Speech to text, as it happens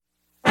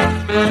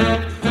Good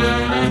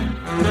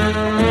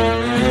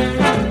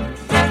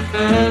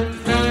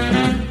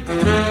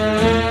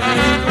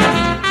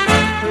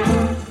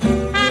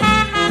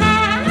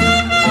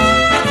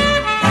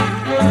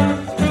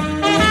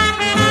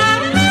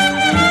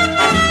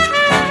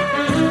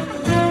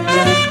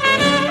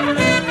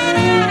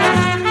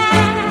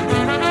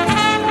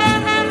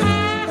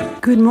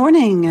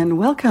morning and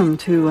welcome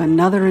to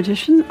another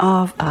edition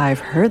of I've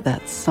Heard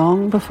That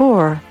Song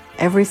Before.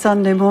 Every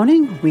Sunday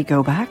morning we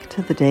go back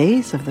to the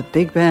days of the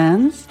big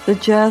bands, the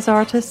jazz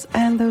artists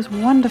and those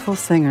wonderful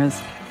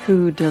singers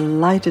who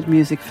delighted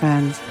music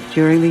fans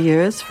during the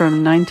years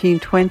from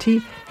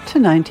 1920 to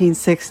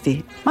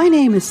 1960. My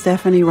name is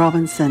Stephanie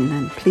Robinson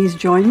and please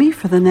join me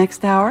for the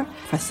next hour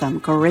for some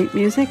great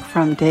music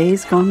from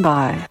days gone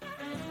by.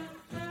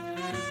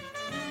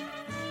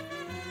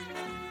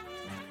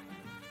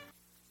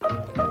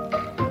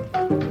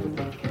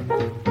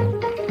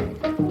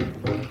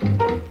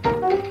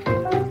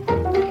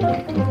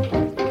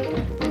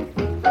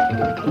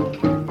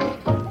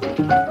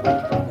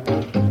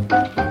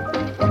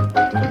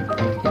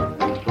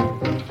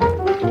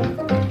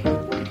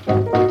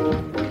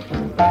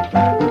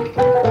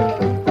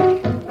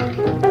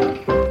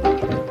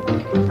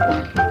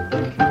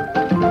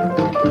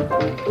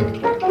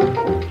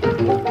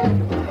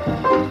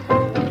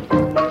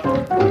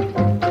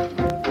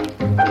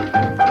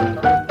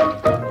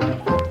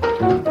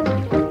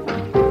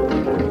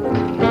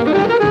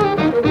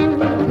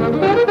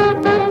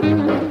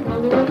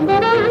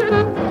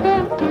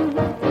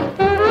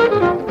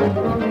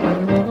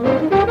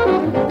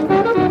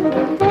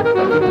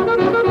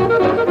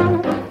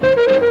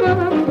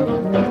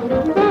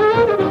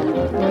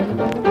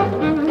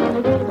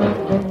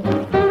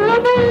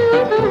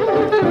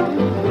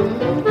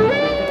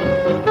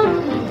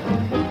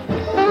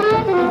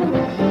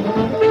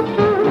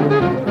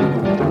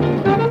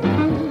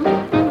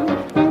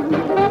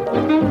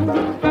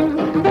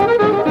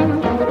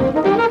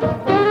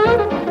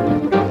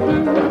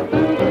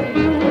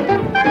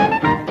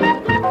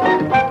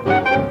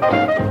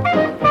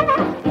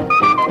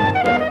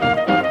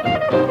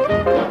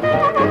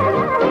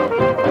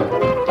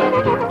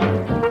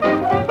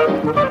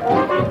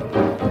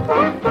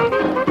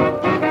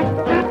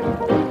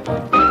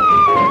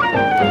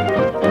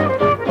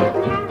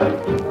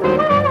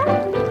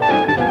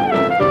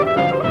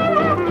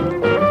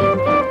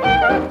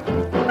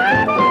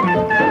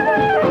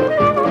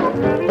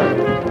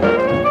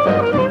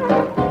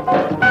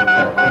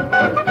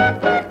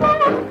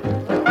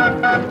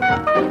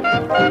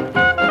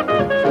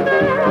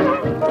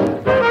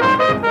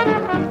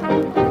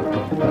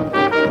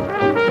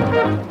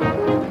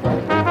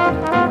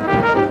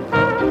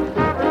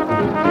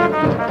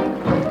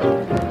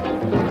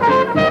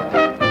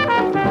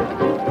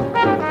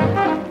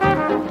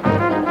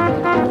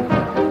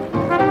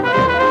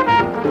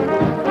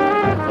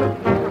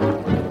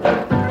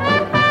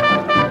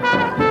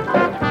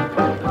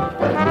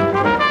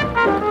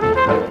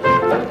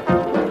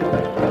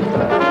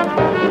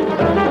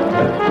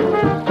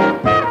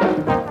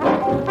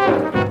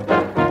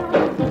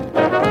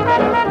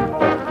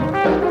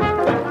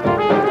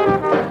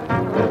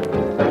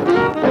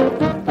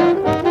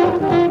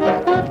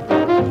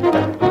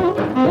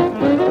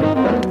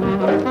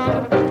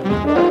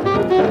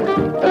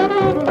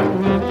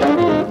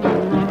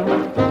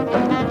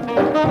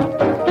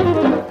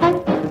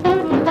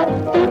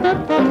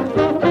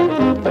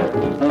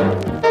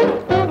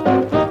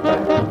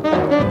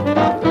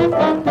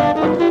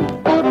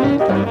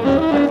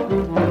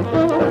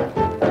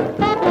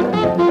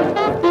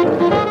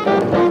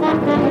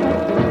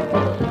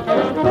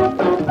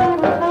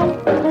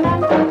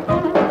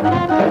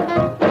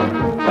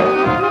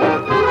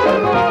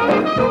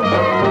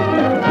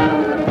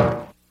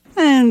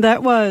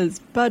 That was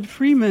Bud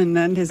Freeman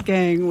and his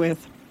gang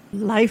with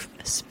Life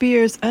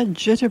Spears a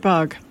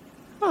Jitterbug.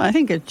 Well, I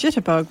think a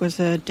jitterbug was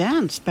a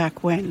dance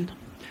back when.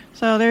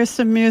 So there's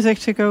some music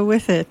to go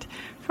with it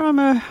from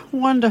a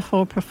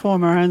wonderful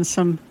performer and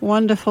some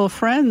wonderful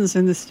friends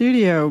in the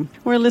studio.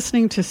 We're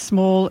listening to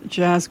small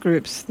jazz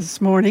groups this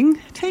morning,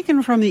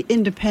 taken from the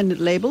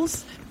independent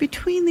labels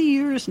between the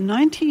years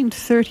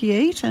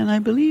 1938 and I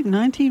believe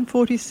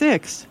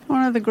 1946.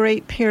 One of the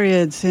great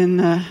periods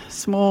in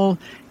small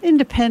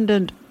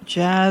independent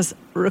jazz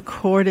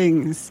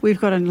recordings. We've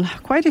got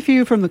quite a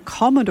few from the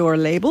Commodore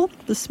label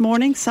this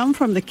morning, some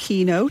from the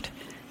Keynote,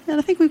 and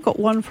I think we've got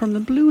one from the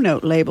Blue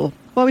Note label.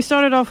 Well, we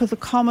started off with the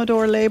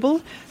Commodore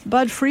label,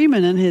 Bud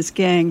Freeman and his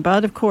gang.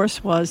 Bud, of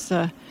course, was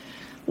a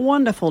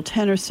wonderful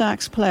tenor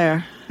sax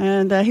player,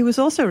 and he was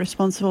also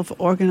responsible for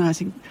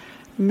organizing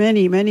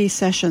many, many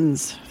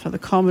sessions for the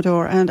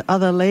Commodore and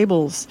other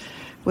labels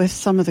with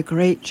some of the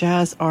great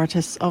jazz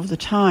artists of the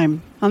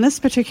time. On this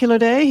particular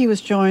day, he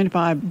was joined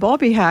by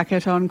Bobby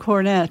Hackett on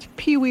cornet,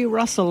 Pee Wee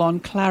Russell on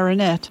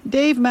clarinet,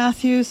 Dave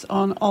Matthews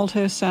on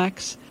alto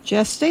sax,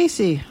 Jess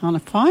Stacy on a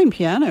fine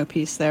piano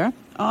piece there,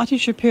 Artie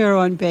Shapiro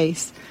on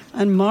bass,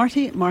 and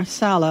Marty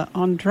Marsala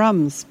on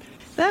drums.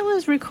 That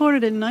was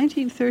recorded in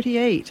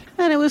 1938,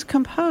 and it was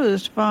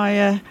composed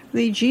by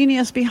the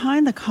genius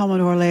behind the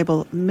Commodore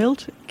label,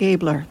 Milt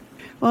Gabler.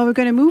 Well, we're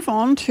going to move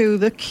on to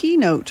the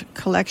Keynote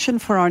collection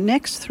for our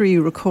next three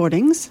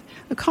recordings.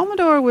 The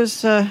Commodore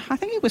was, I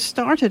think it was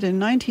started in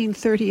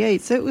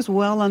 1938, so it was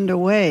well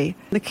underway.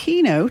 The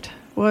Keynote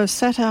was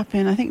set up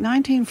in, I think,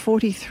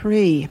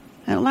 1943,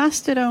 and it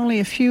lasted only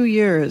a few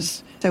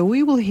years. So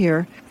we will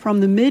hear from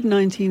the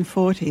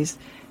mid-1940s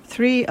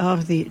three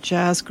of the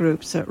jazz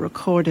groups that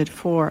recorded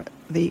for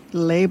the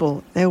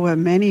label. There were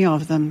many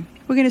of them.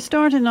 We're going to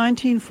start in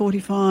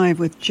 1945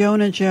 with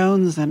Jonah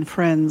Jones and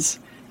Friends,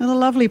 with a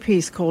lovely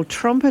piece called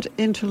Trumpet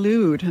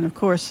Interlude. And of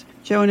course,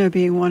 Jonah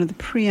being one of the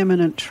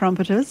preeminent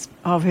trumpeters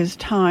of his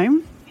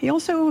time, he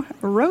also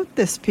wrote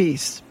this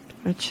piece,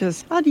 which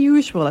is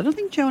unusual. I don't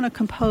think Jonah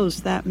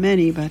composed that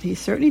many, but he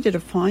certainly did a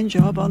fine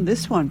job on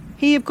this one.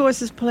 He, of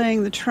course, is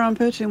playing the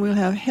trumpet, and we'll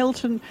have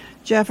Hilton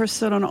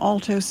Jefferson on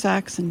alto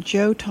sax and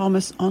Joe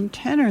Thomas on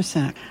tenor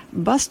sax,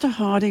 Buster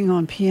Harding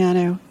on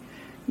piano,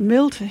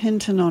 Milt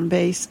Hinton on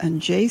bass,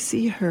 and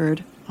J.C.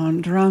 Hurd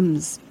on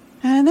drums.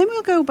 And then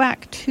we'll go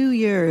back 2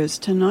 years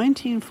to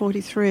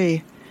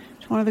 1943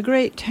 to one of the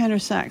great tenor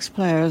sax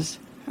players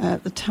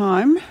at the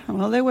time.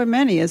 Well, there were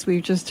many, as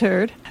we've just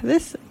heard.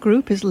 This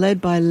group is led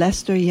by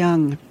Lester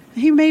Young.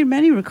 He made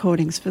many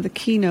recordings for the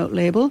Keynote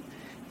label,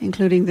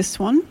 including this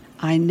one,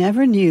 I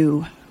Never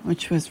Knew,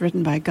 which was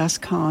written by Gus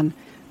Kahn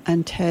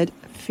and Ted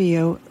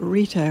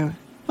Fiorito.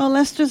 Well,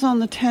 Lester's on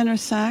the tenor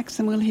sax,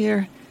 and we'll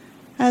hear,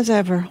 as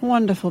ever,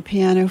 wonderful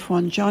piano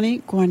from Johnny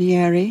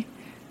Guarnieri,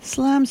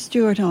 Slam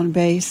Stewart on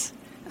bass,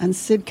 and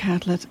Sid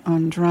Catlett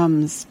on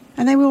drums.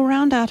 And they will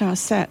round out our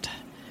set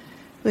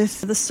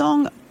with the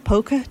song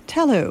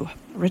Pocatello,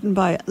 written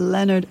by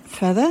Leonard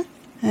Feather,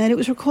 and it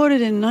was recorded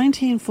in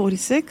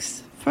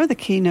 1946 for the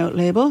Keynote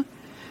label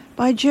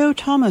by Joe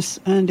Thomas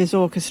and his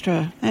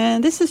orchestra.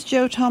 And this is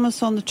Joe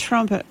Thomas on the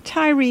trumpet,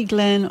 Tyree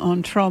Glenn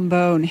on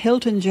trombone,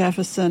 Hilton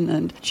Jefferson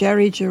and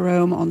Jerry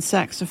Jerome on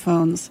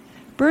saxophones,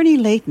 Bernie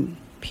Layton,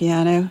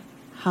 piano,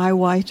 High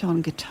White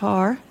on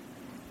guitar,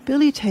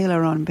 Billy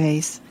Taylor on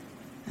bass,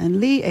 and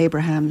Lee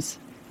Abrahams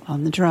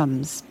on the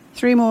drums.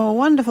 Three more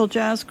wonderful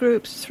jazz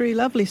groups, three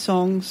lovely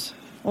songs,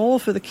 all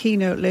for the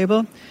Keynote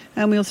label,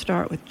 and we'll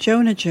start with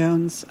Jonah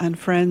Jones and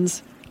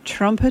Friends,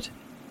 Trumpet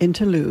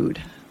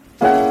Interlude.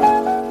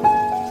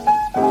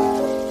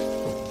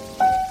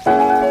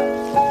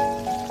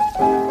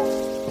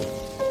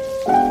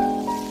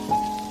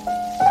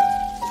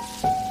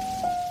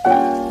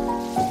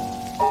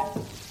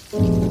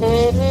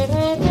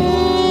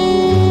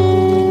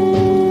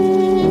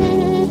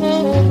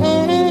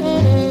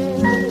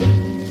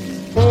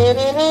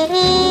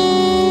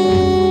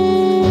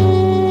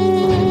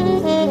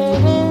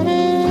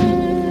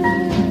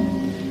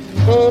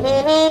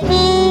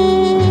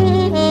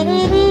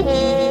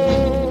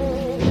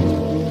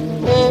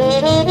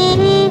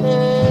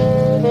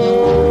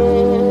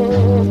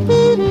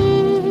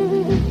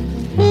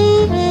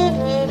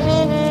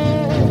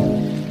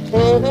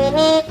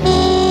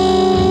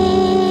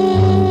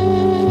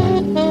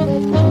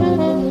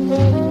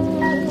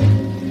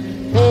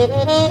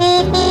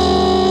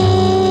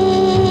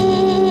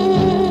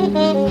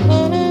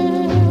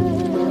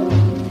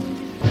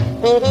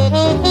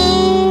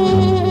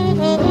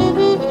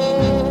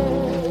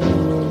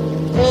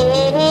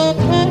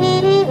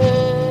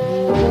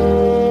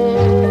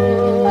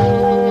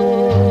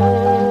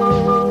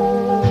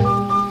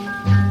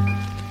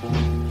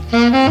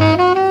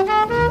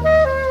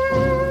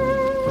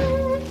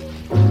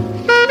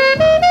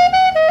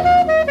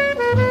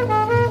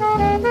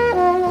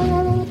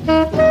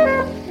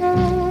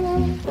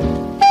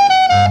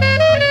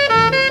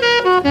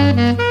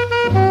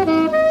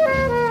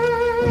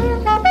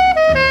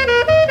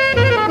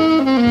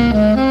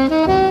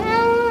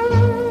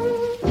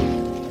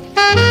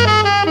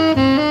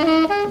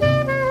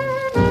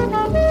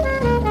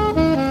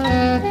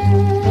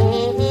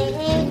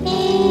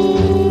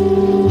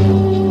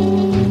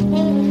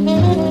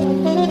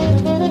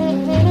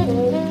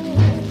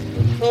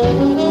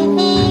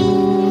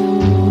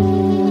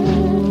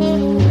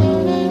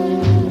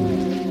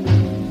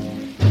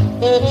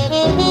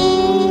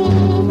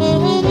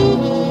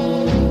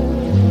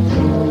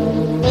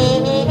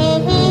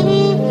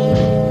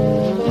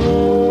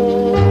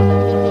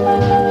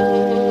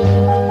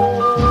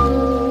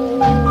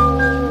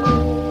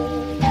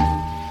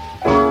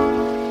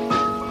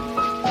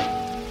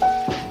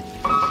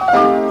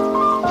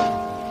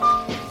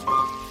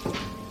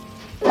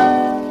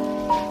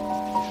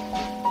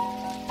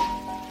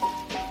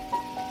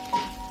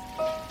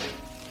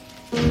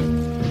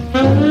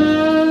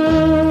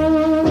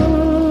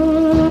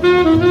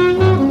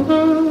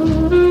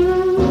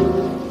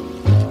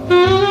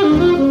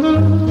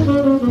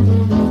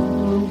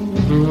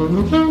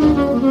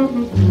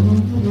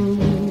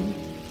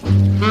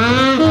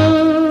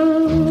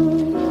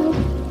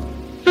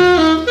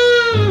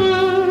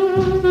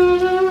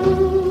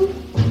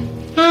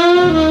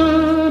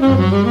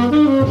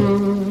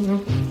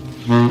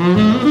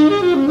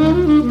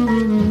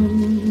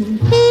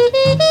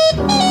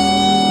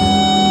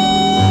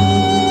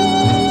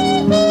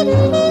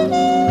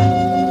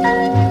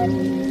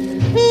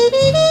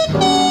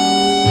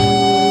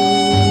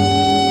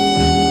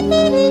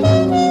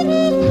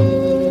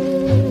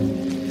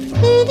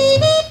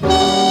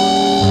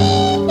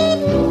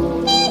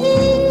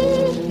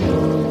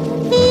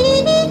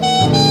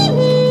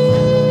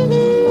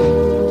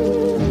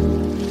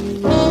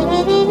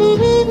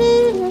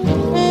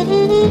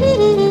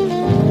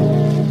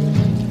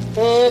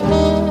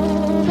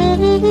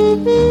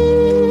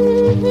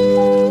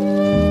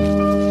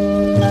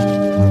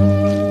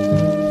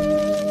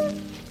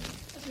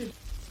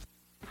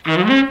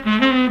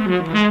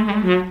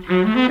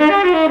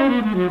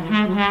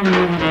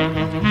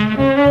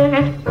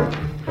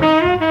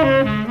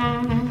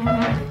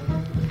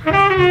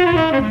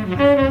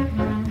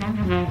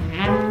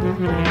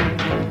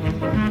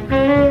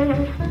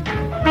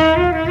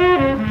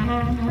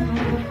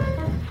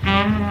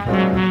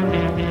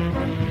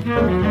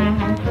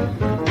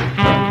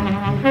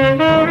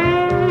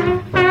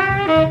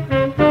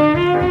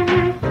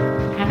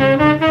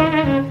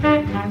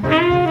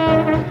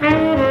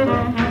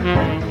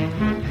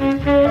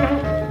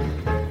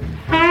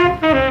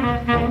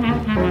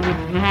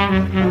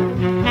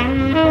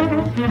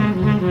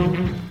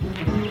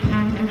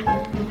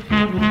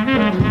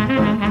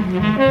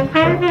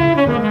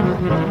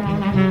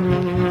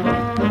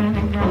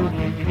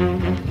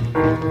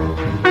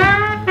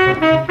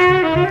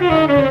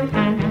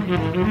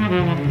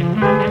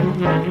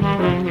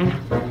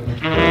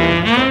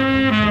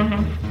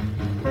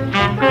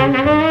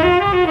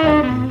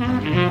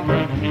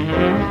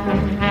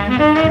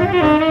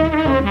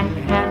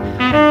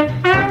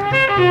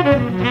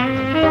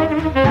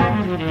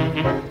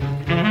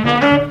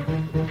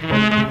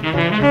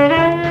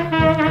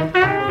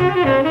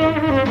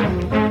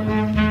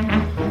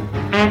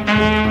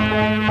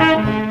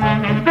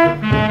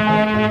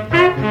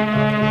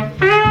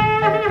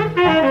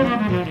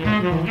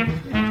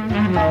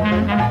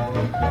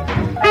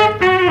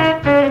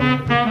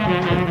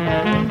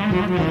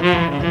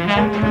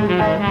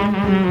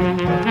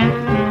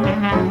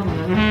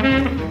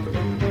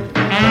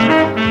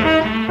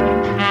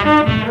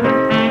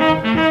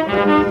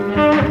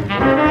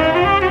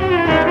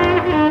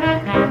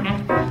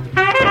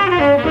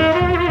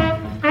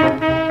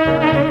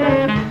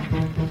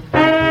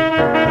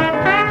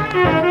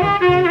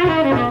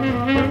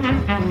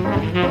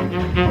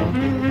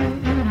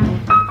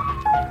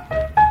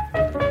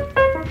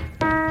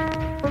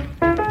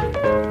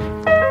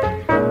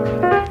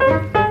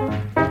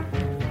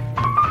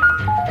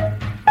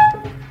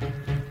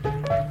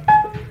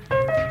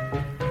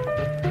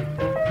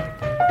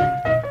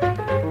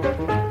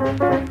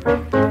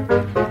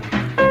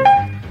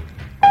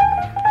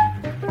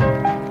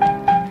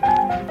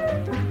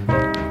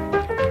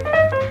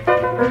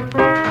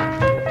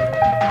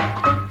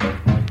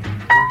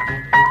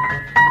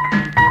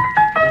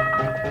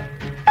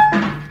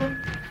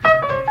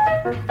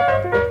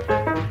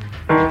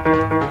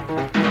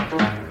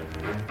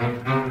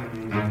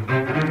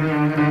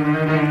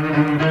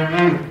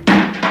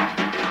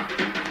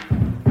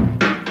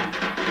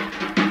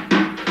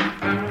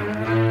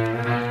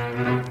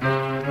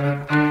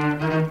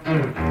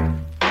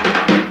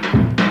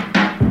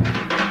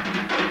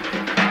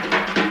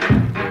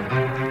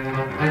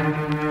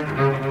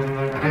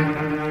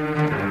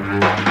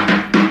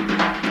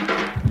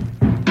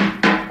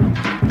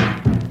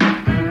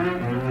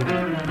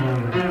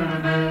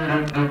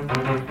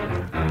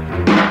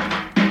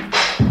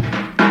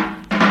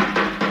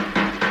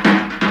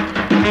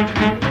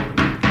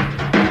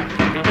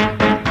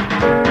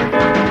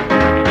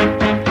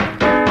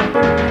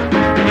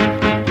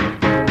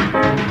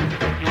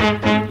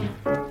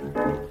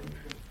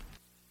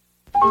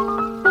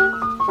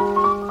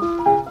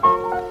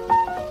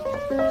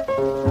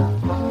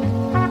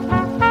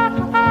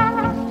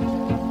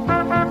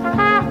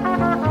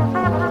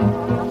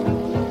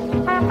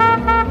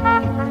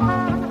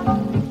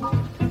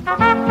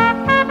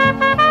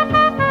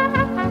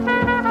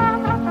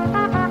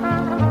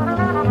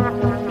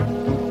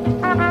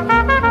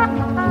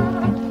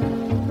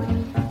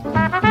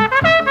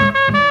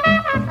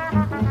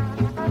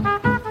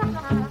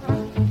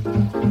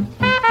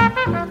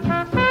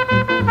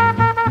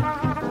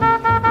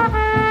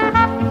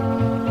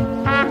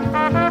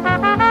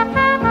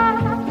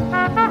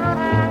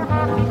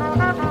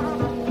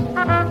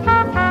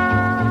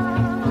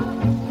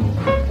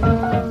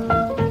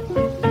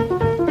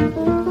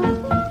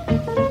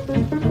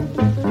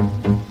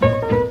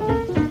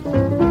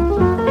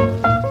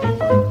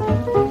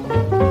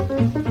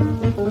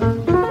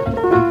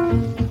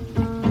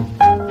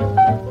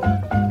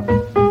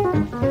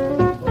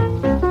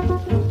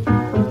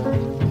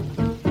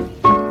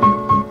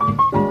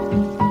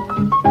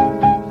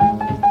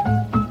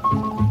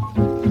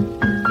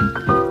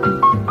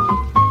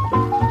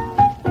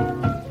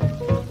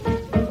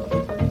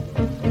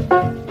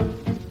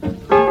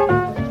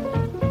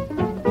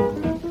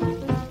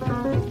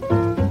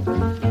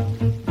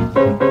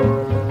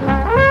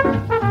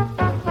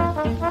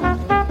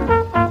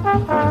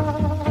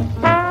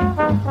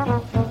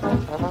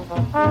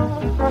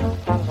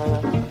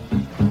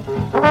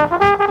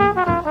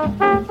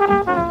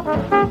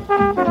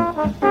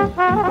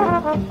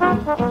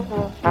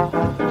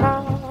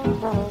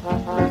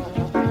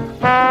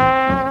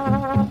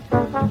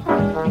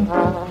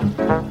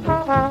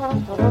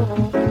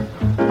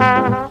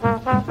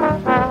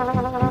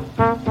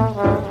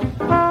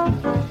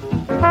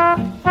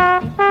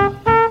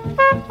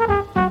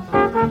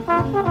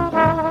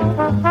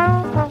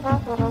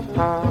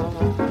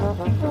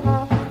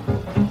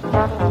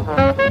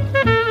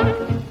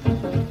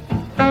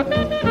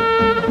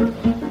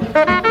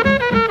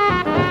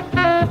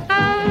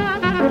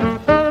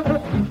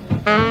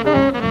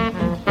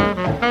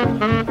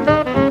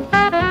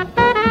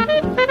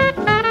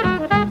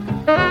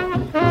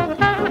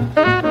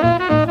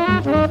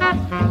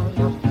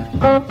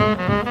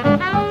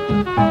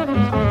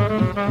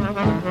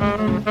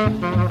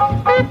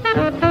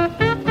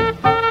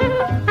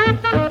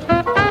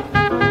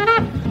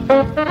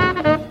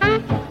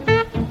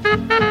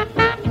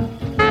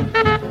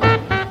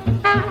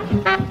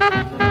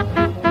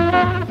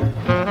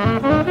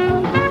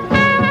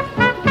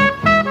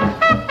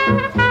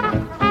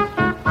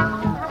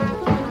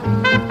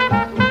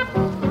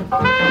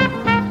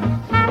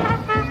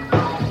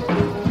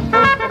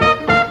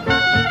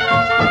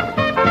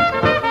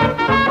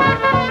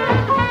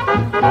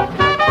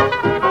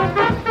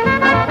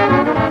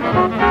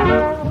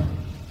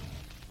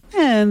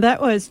 And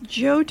that was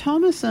Joe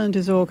Thomas and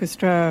his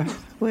orchestra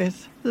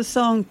with the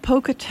song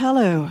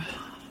Pocatello,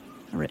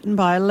 written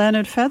by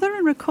Leonard Feather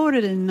and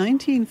recorded in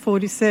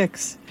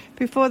 1946.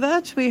 Before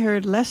that, we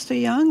heard Lester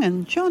Young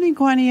and Johnny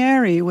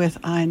Guarnieri with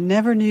I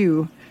Never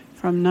Knew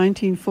from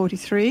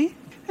 1943.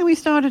 And we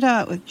started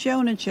out with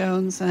Jonah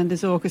Jones and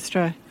his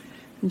orchestra,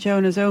 and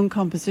Jonah's own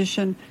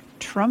composition,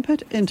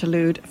 Trumpet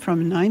Interlude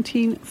from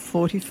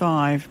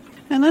 1945.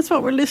 And that's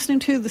what we're listening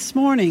to this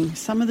morning,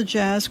 some of the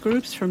jazz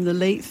groups from the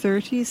late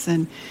 30s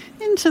and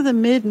into the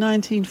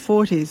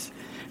mid-1940s,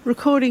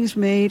 recordings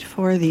made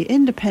for the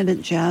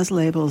independent jazz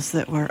labels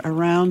that were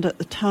around at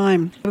the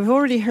time. We've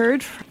already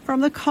heard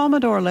from the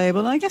Commodore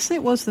label. I guess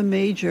it was the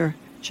major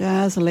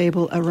jazz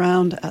label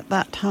around at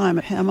that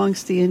time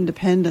amongst the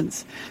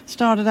independents.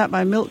 Started out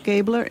by Milt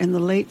Gabler in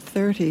the late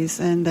 30s,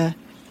 and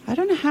I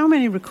don't know how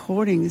many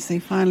recordings they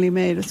finally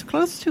made. It's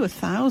close to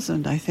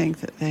 1,000, I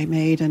think, that they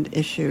made and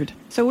issued.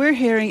 So we're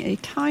hearing a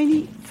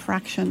tiny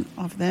fraction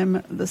of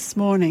them this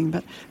morning,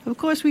 but of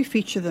course we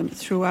feature them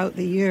throughout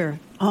the year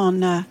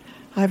on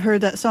I've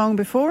Heard That Song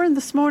Before, and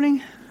this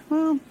morning,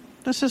 well,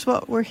 this is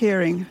what we're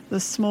hearing, the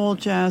small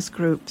jazz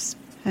groups.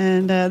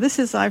 And this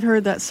is I've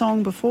Heard That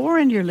Song Before,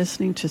 and you're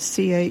listening to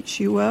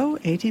CHUO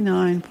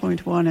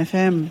 89.1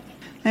 FM.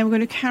 And we're going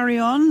to carry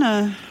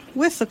on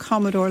with the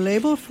Commodore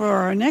label for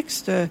our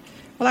next,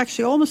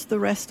 actually almost the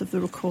rest of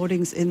the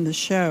recordings in the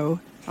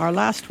show. Our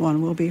last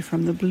one will be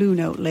from the Blue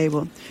Note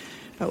label.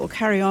 But we'll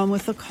carry on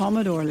with the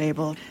Commodore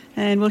label.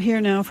 And we'll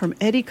hear now from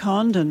Eddie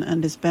Condon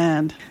and his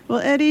band. Well,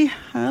 Eddie,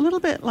 a little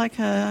bit like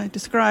I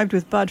described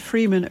with Bud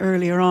Freeman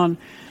earlier on,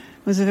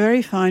 was a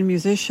very fine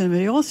musician, but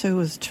he also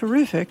was a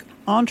terrific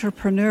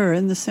entrepreneur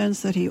in the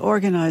sense that he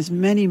organized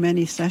many,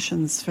 many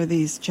sessions for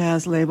these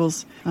jazz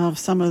labels of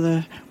some of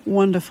the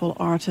wonderful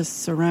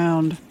artists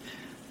around.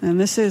 And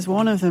this is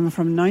one of them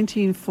from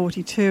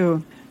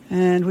 1942.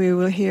 And we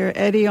will hear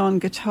Eddie on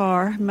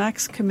guitar,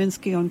 Max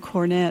Kaminsky on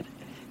cornet,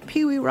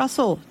 Pee Wee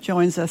Russell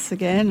joins us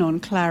again on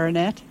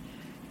clarinet,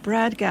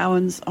 Brad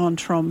Gowans on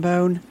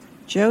trombone,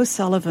 Joe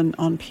Sullivan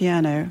on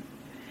piano,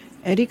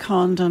 Eddie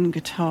Condon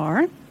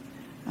guitar,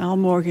 Al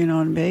Morgan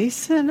on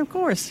bass, and of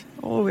course,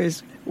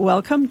 always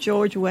welcome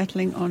George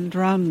Wetling on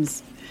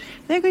drums.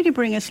 They're going to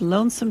bring us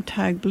Lonesome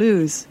Tag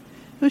Blues,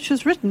 which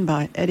was written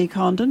by Eddie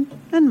Condon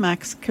and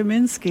Max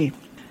Kaminsky.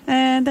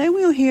 And then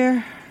we'll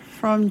hear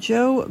from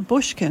Joe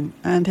Bushkin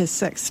and his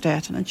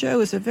sextet. And Joe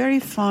is a very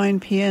fine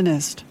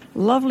pianist,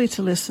 lovely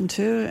to listen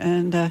to,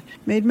 and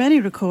made many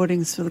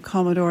recordings for the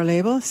Commodore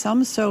label,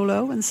 some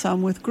solo and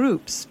some with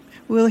groups.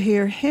 We'll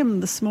hear him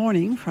this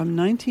morning from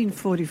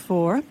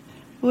 1944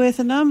 with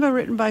a number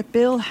written by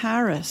Bill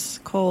Harris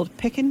called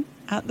Pickin'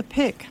 at the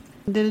Pick.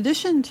 And in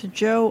addition to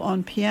Joe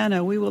on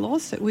piano, we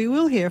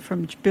will hear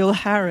from Bill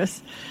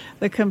Harris,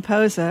 the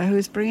composer,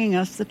 who's bringing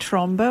us the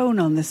trombone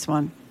on this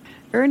one.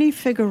 Ernie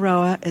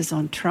Figueroa is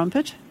on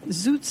trumpet,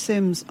 Zoot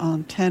Sims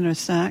on tenor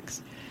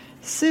sax,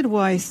 Sid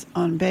Weiss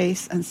on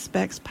bass, and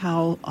Specs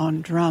Powell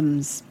on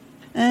drums.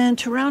 And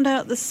to round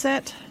out the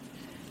set,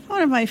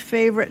 one of my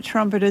favorite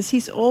trumpeters.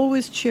 He's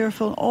always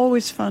cheerful,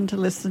 always fun to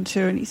listen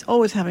to, and he's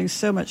always having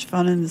so much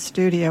fun in the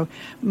studio.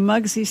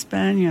 Muggsy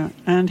Spanier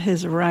and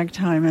his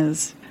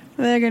Ragtimers.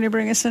 They're going to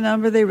bring us a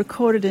number they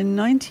recorded in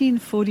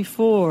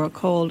 1944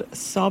 called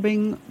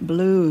Sobbing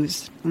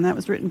Blues, and that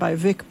was written by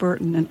Vic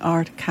Burton and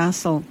Art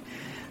Castle.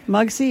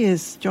 Muggsy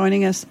is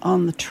joining us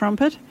on the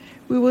trumpet.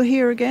 We will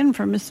hear again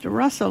from Mr.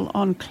 Russell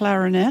on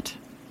clarinet,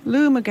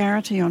 Lou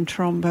McGarity on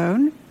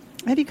trombone,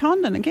 Eddie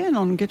Condon again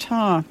on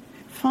guitar,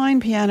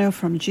 fine piano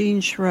from Gene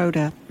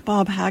Schroeder,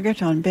 Bob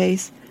Haggart on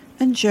bass,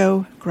 and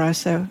Joe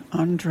Grasso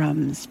on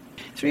drums.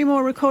 3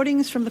 more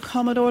recordings from the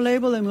Commodore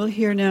label, and we'll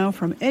hear now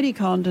from Eddie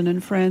Condon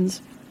and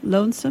friends,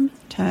 Lonesome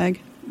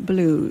Tag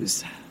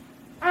Blues.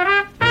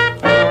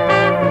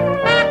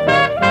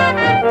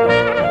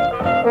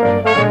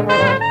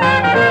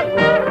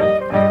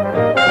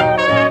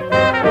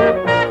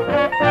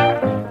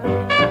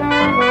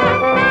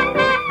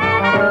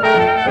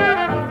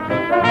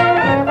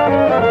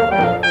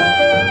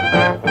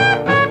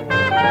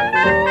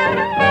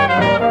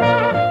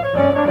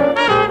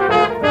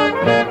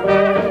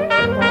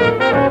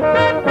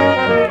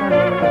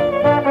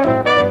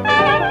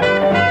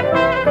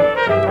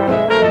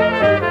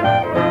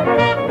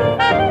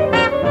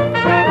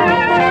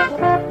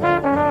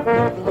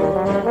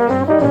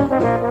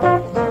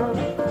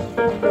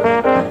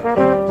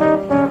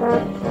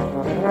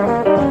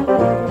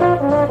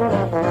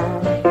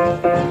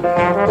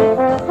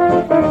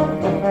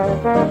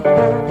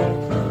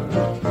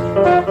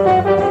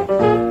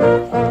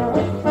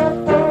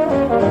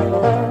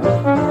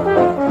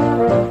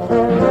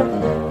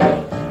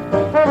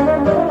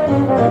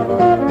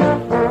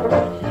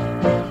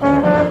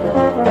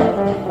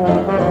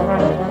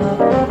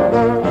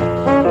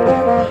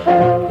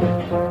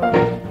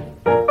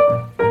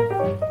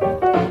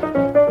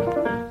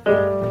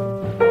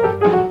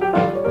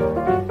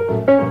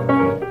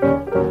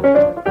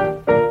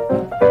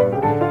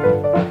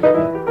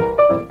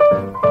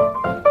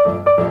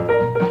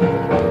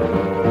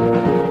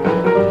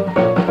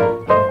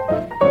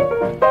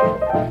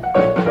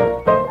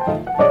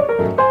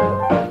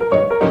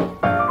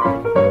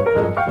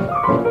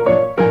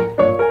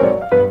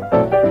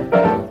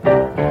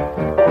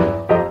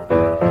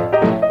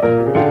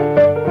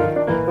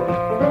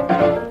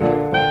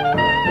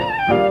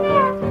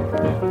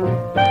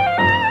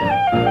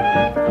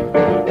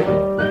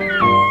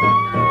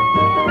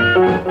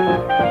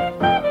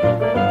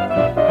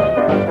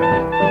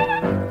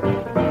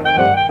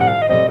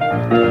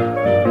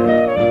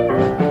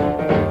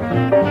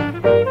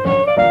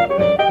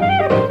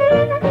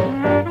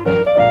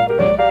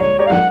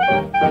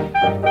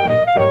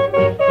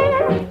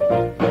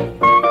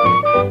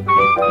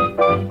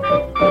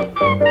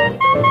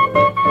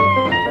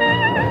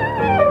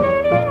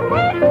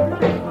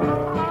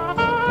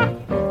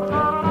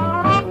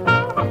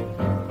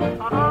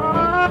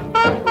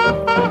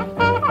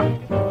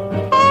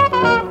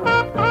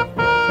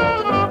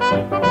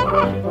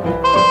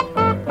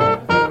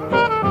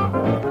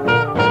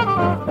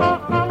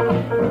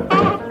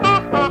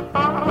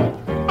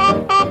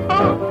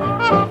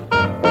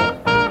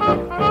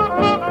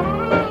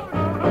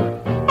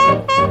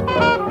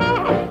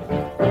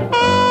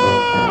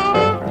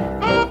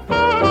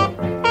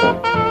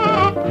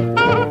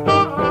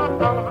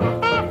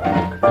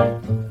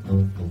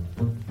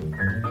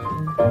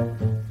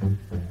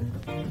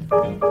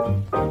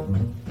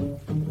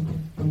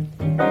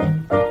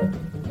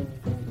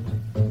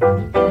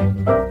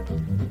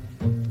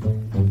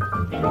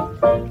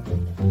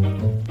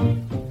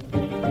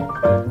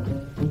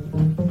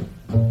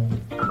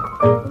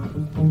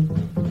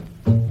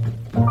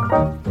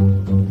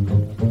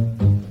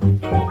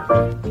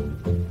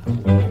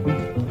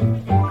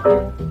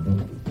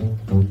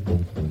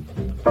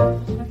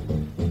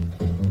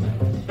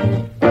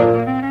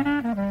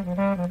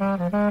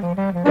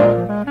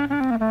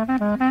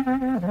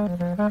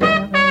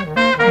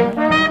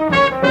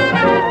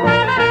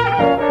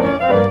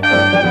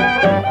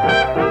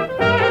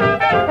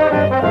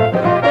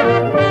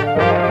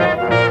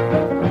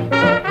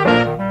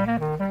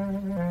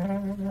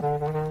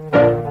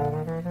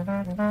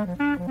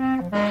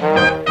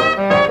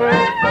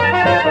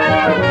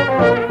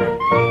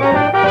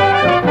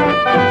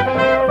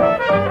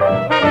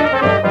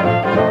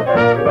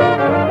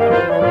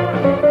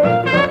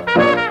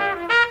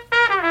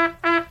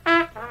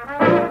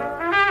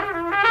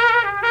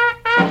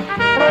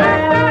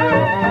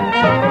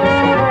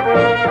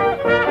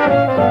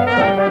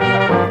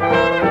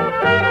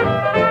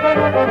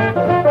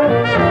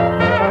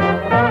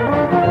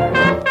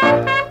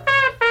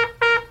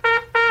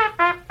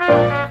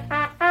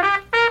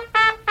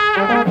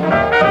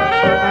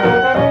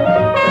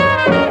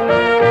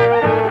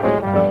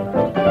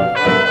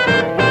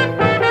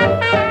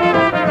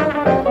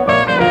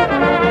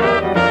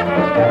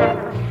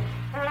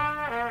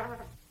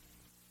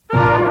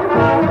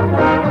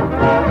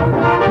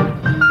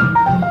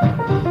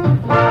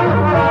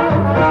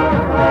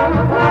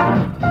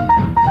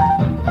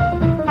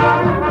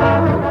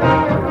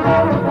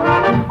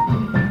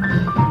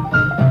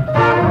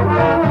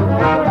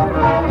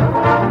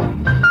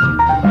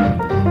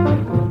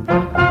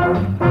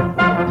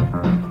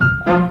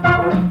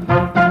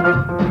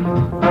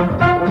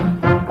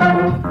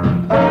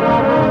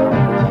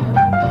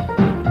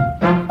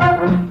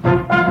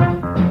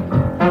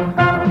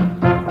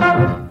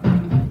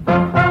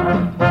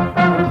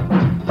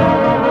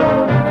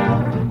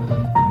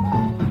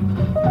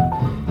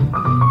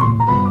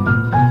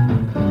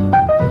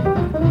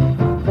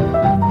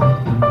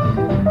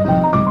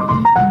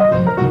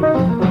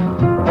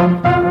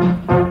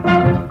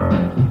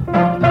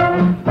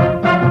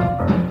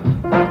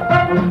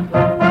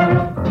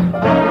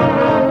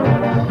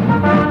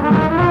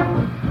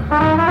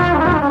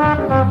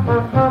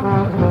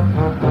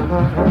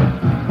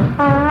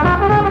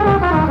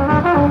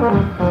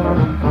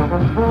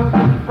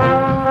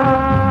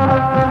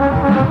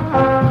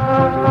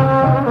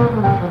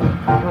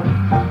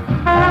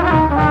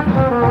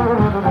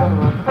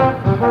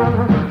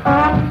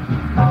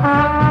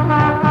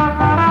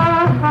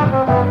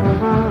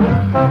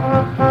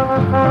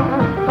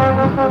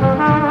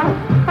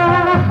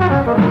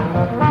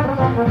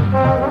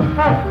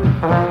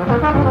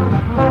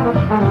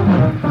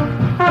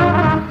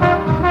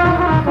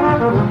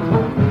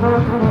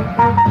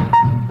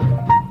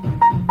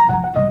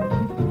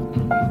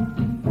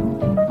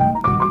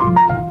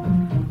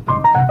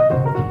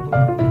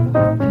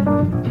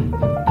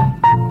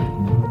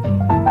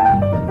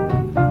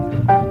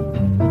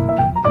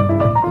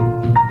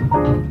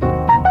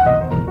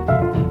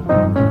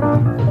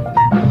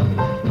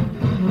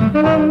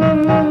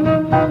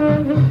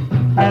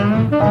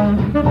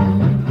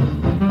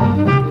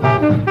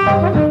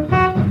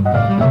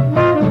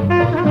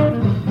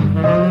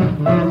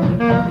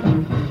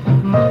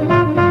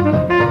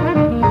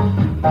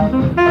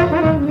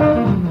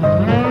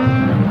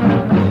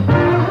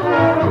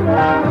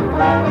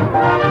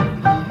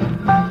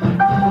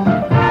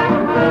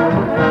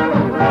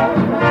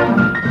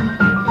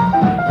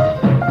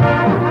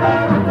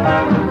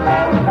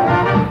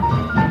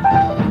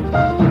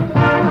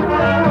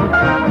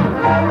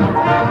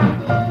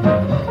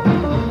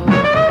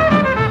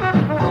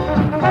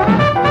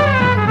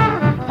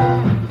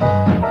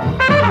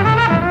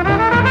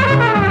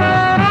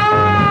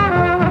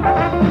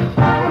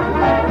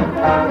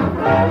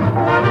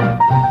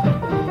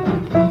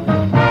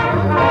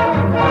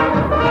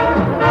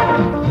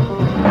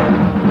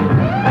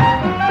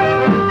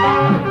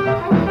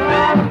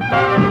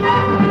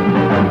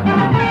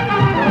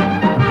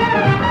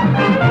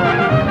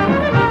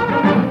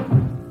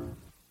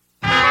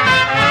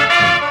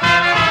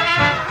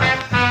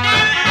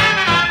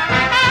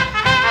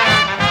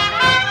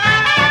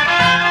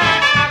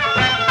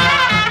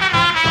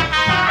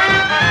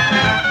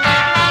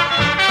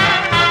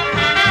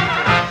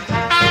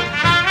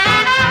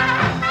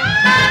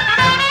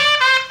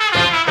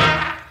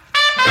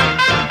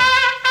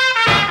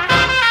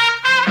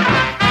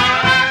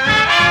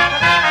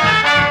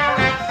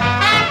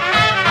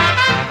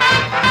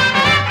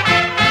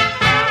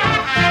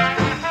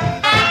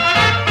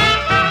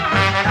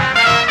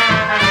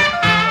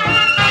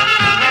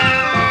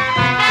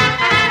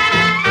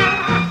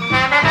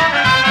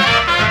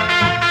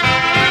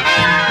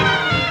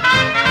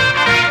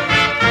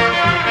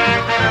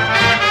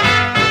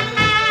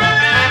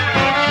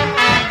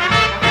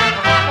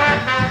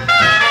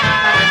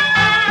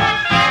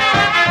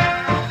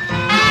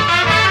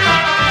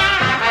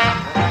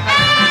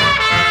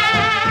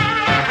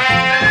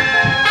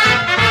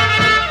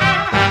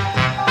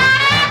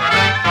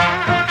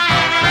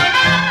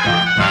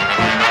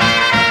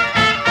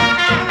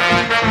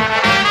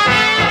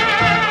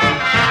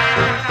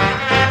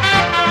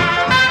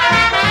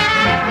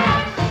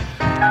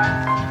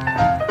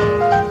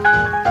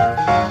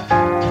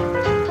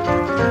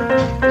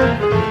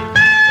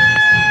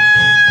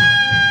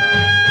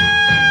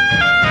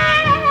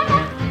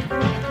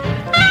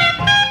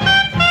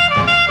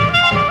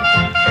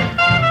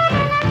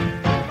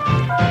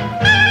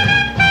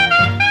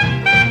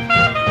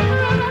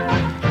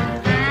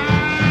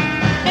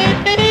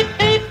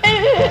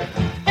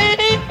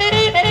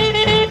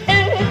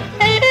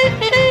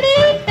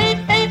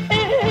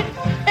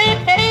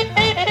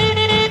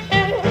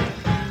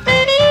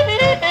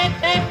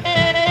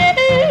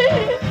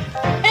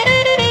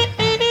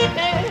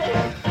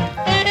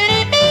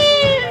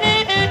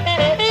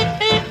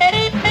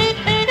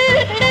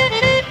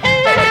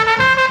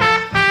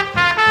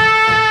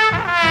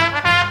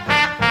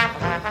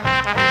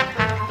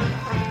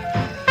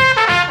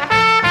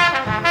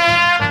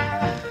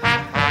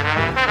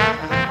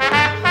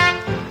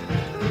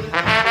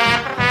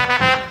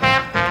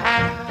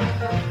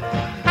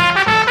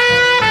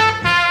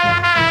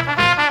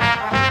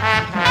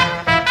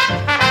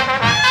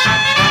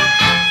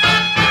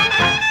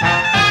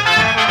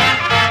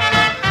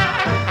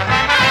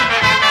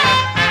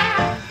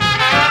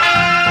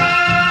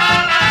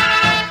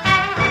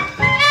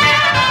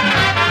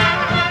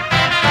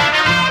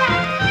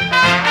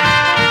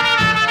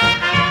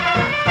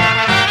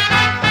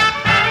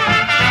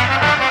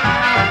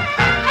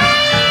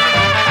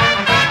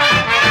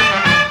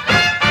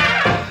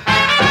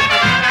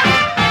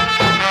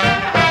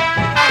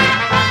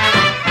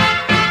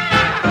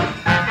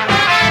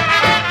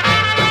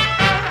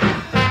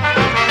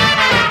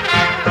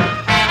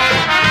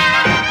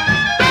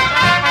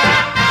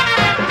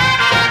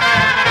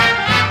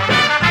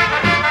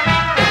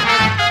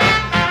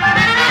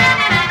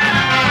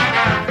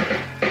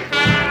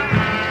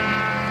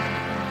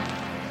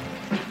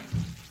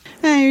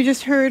 You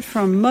just heard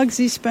from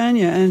Muggsy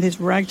Spania and his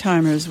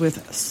Ragtimers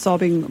with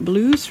Sobbing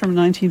Blues from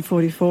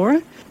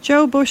 1944,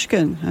 Joe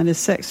Bushkin and his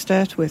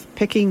sextet with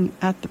Picking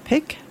at the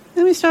Pick,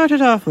 and we started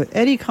off with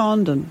Eddie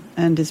Condon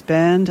and his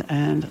band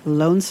and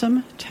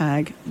Lonesome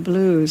Tag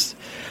Blues,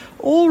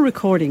 all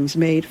recordings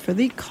made for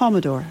the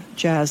Commodore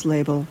jazz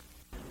label.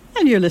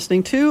 And you're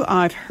listening to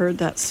I've Heard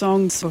That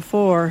Song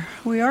Before.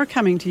 We are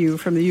coming to you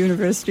from the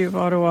University of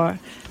Ottawa,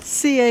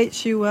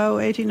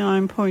 CHUO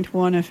 89.1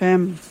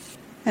 FM.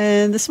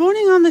 And this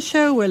morning on the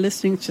show, we're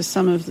listening to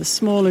some of the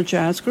smaller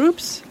jazz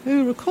groups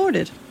who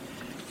recorded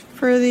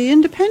for the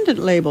independent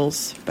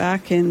labels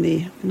back in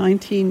the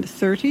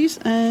 1930s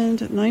and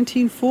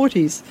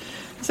 1940s.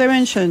 As I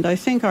mentioned, I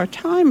think our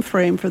time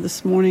frame for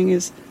this morning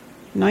is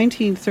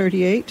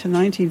 1938 to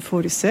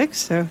 1946,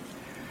 so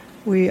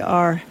we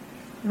are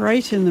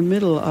right in the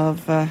middle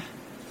of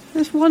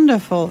this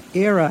wonderful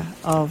era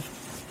of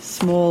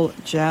small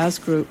jazz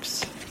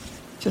groups,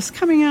 just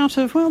coming out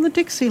of, well, the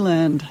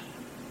Dixieland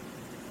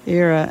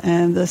era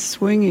and the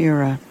swing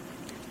era.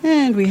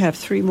 And we have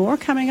three more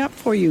coming up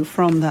for you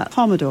from that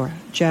Commodore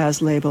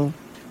jazz label.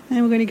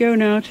 And we're going to go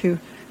now to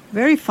a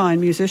very fine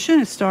musician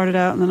who started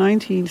out in the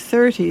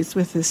 1930s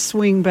with his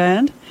swing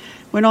band,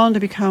 went on to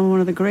become one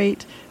of the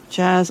great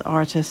jazz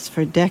artists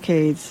for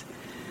decades.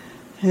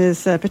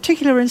 His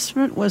particular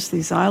instrument was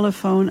the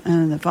xylophone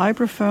and the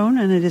vibraphone,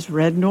 and it is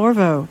Red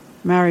Norvo,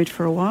 married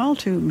for a while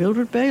to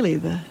Mildred Bailey,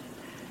 the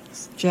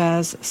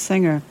jazz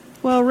singer.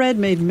 Well, Red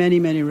made many,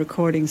 many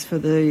recordings for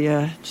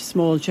the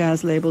small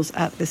jazz labels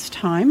at this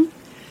time.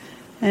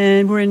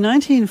 And we're in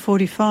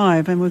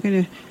 1945, and we're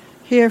going to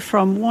hear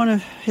from one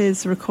of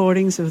his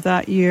recordings of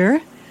that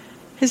year,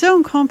 his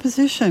own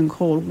composition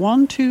called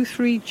 1, 2,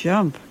 3,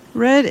 Jump.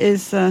 Red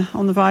is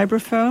on the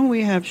vibraphone.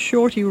 We have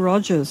Shorty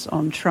Rogers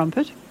on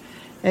trumpet,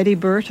 Eddie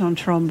Burt on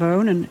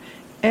trombone, and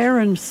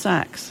Aaron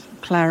Sachs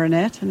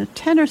clarinet, and a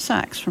tenor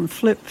sax from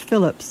Flip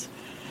Phillips.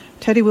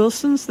 Teddy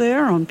Wilson's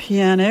there on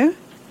piano,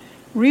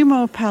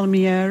 Remo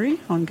Palmieri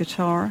on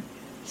guitar,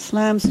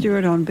 Slam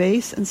Stewart on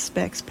bass, and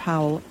Specs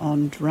Powell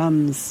on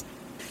drums.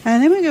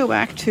 And then we go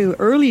back to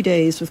early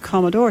days with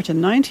Commodore to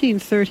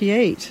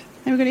 1938.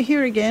 And we're going to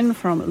hear again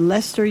from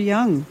Lester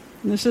Young.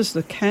 And this is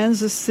the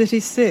Kansas City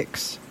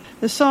Six.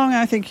 The song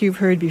I think you've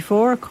heard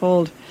before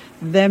called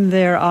Them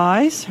Their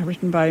Eyes,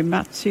 written by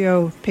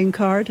Matteo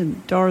Pinkard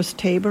and Doris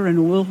Tabor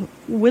and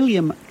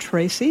William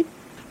Tracy.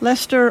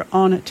 Lester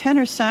on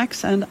tenor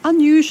sax and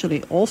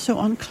unusually also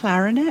on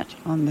clarinet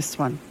on this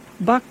one.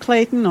 Buck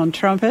Clayton on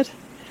trumpet.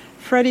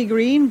 Freddie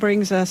Green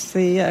brings us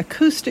the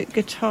acoustic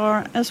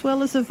guitar as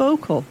well as a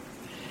vocal.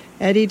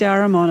 Eddie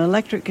Durham on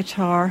electric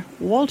guitar,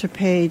 Walter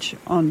Page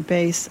on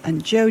bass,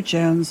 and Joe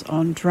Jones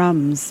on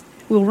drums.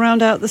 We'll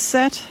round out the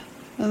set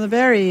with a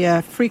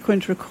very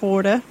frequent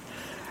recorder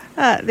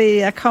at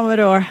the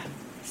Commodore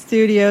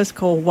Studios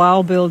called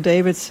Wild Bill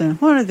Davidson,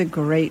 one of the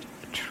great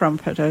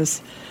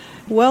trumpeters.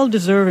 Well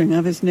deserving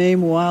of his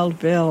name, Wild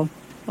Bill.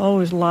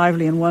 Always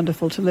lively and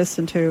wonderful to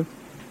listen to.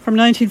 From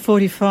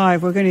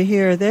 1945, we're going to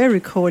hear their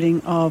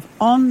recording of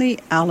On the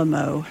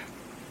Alamo,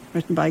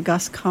 written by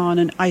Gus Kahn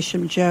and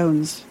Isham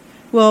Jones.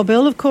 Well,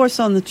 Bill, of course,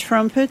 on the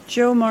trumpet,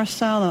 Joe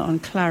Marsala on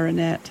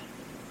clarinet,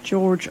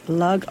 George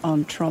Lugg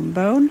on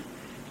trombone,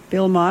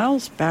 Bill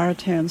Miles,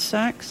 baritone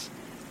sax,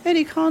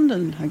 Eddie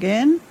Condon,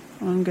 again,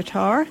 on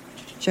guitar,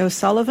 Joe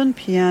Sullivan,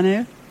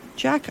 piano,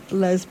 Jack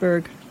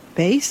Lesberg,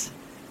 bass,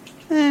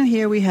 and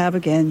here we have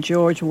again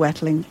George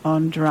Wetling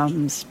on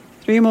drums.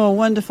 3 more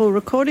wonderful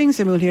recordings,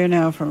 and we'll hear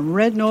now from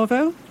Red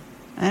Norvo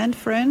and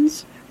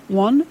friends.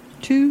 1,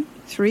 2,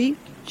 3,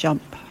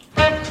 jump.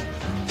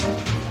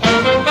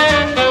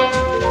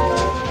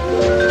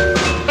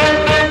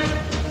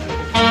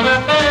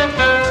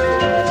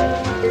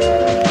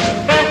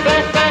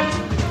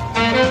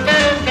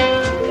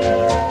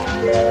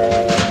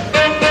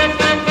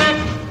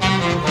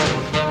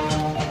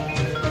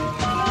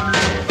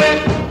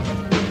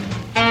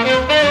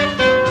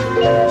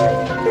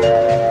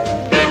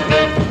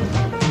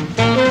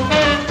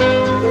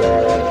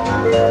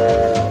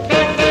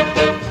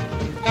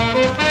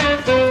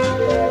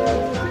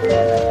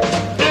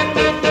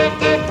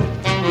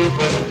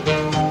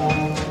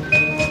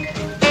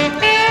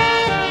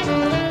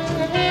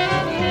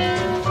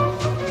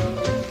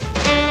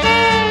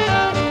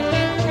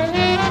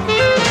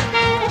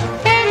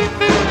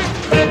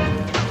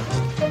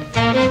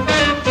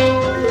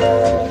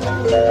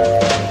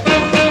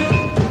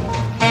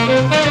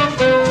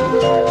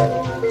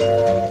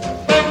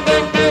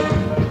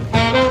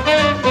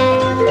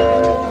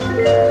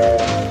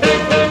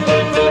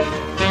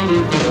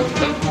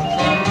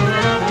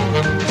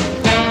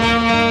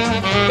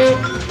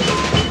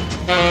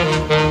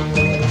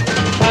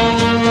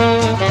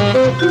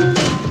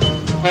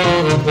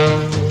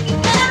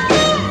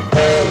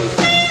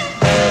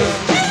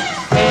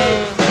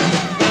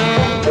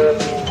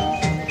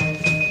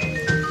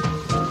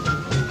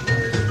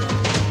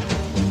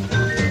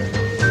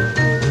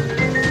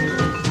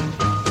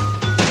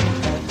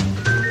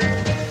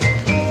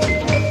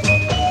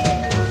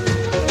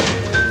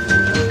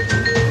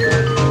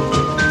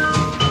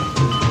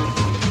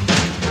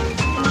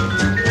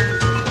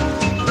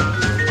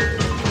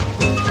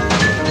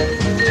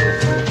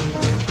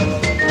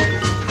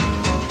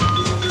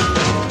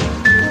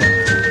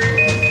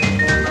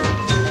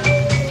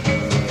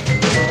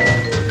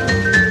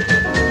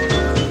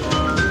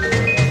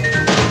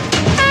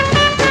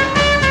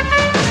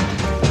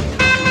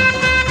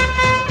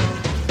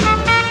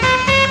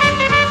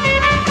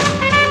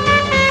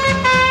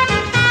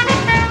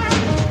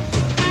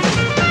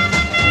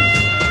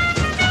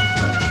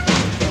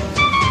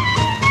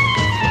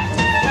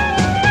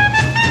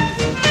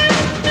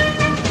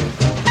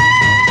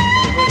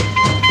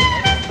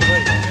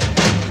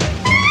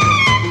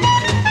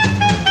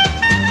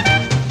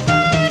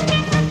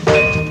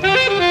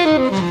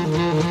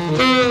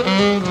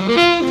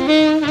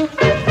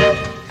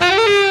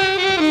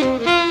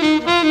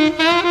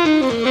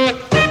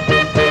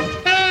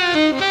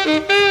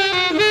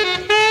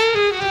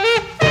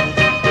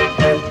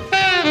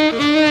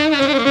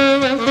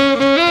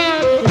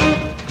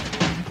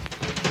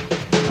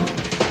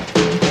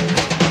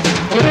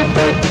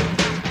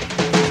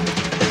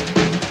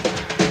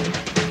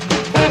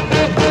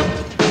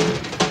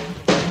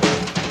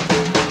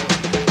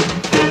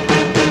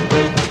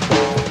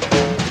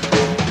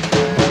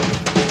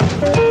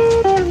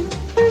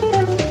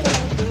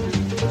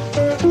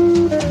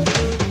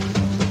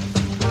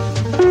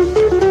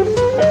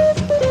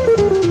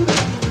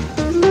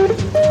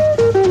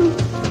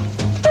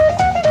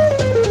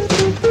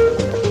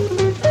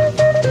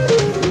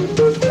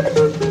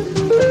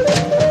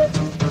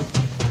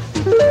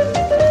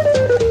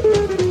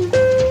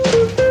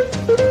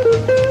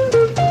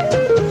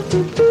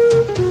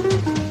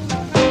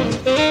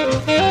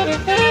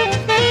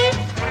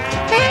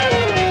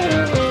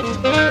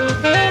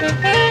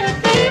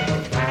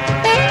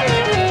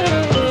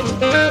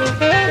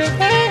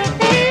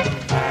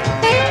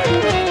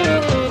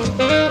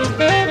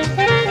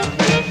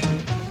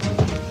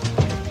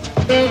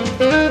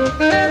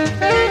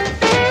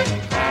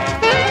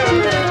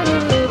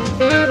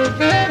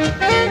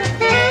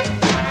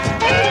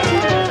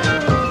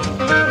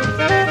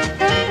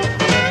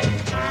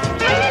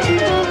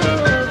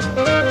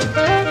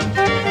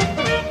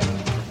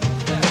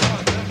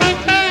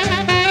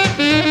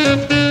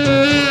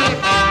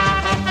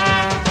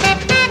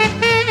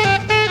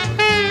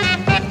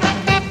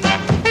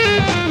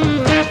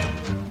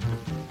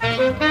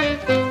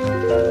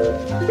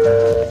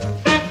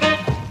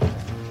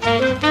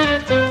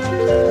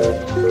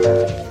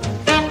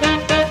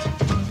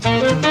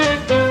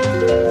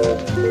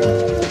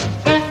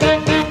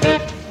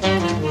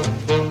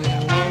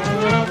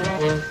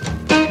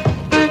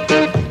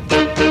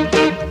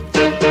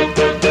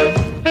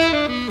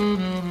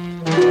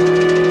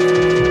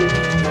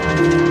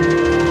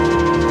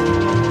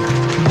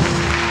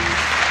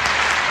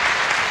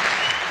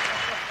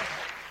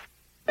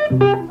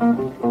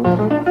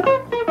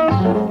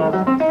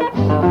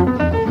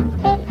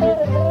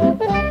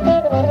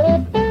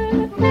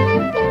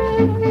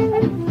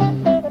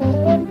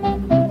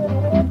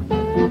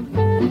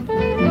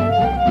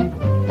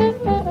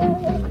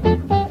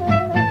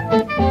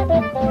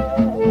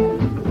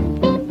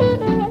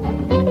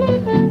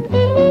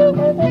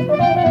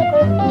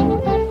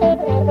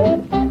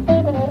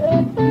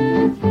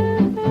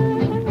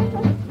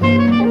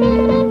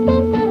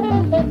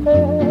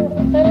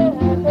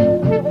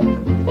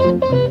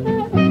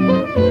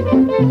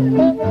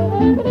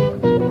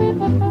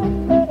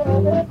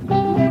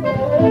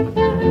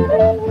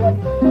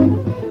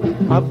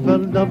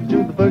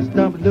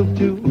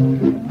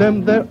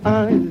 them their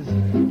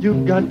eyes. You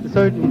got a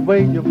certain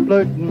way you're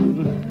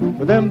flirting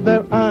with them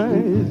their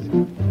eyes.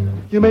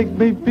 You make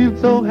me feel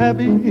so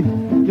happy,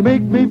 you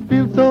make me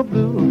feel so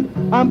blue.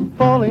 I'm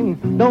falling,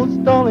 no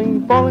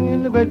stalling, falling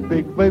in a great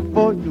big way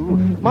for you.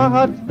 My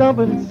heart's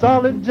thumping,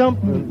 solid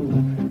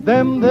jumping,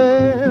 them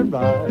there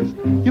eyes.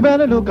 You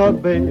better look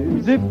out,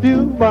 babes, if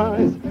you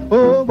rise,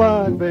 oh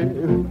wise,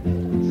 babe.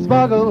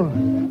 Smuggle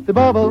the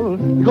bubble,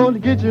 you're going to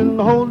get you in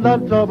a whole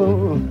lot of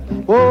trouble.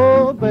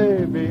 Oh,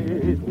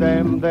 baby,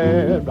 them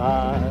there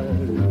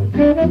eyes.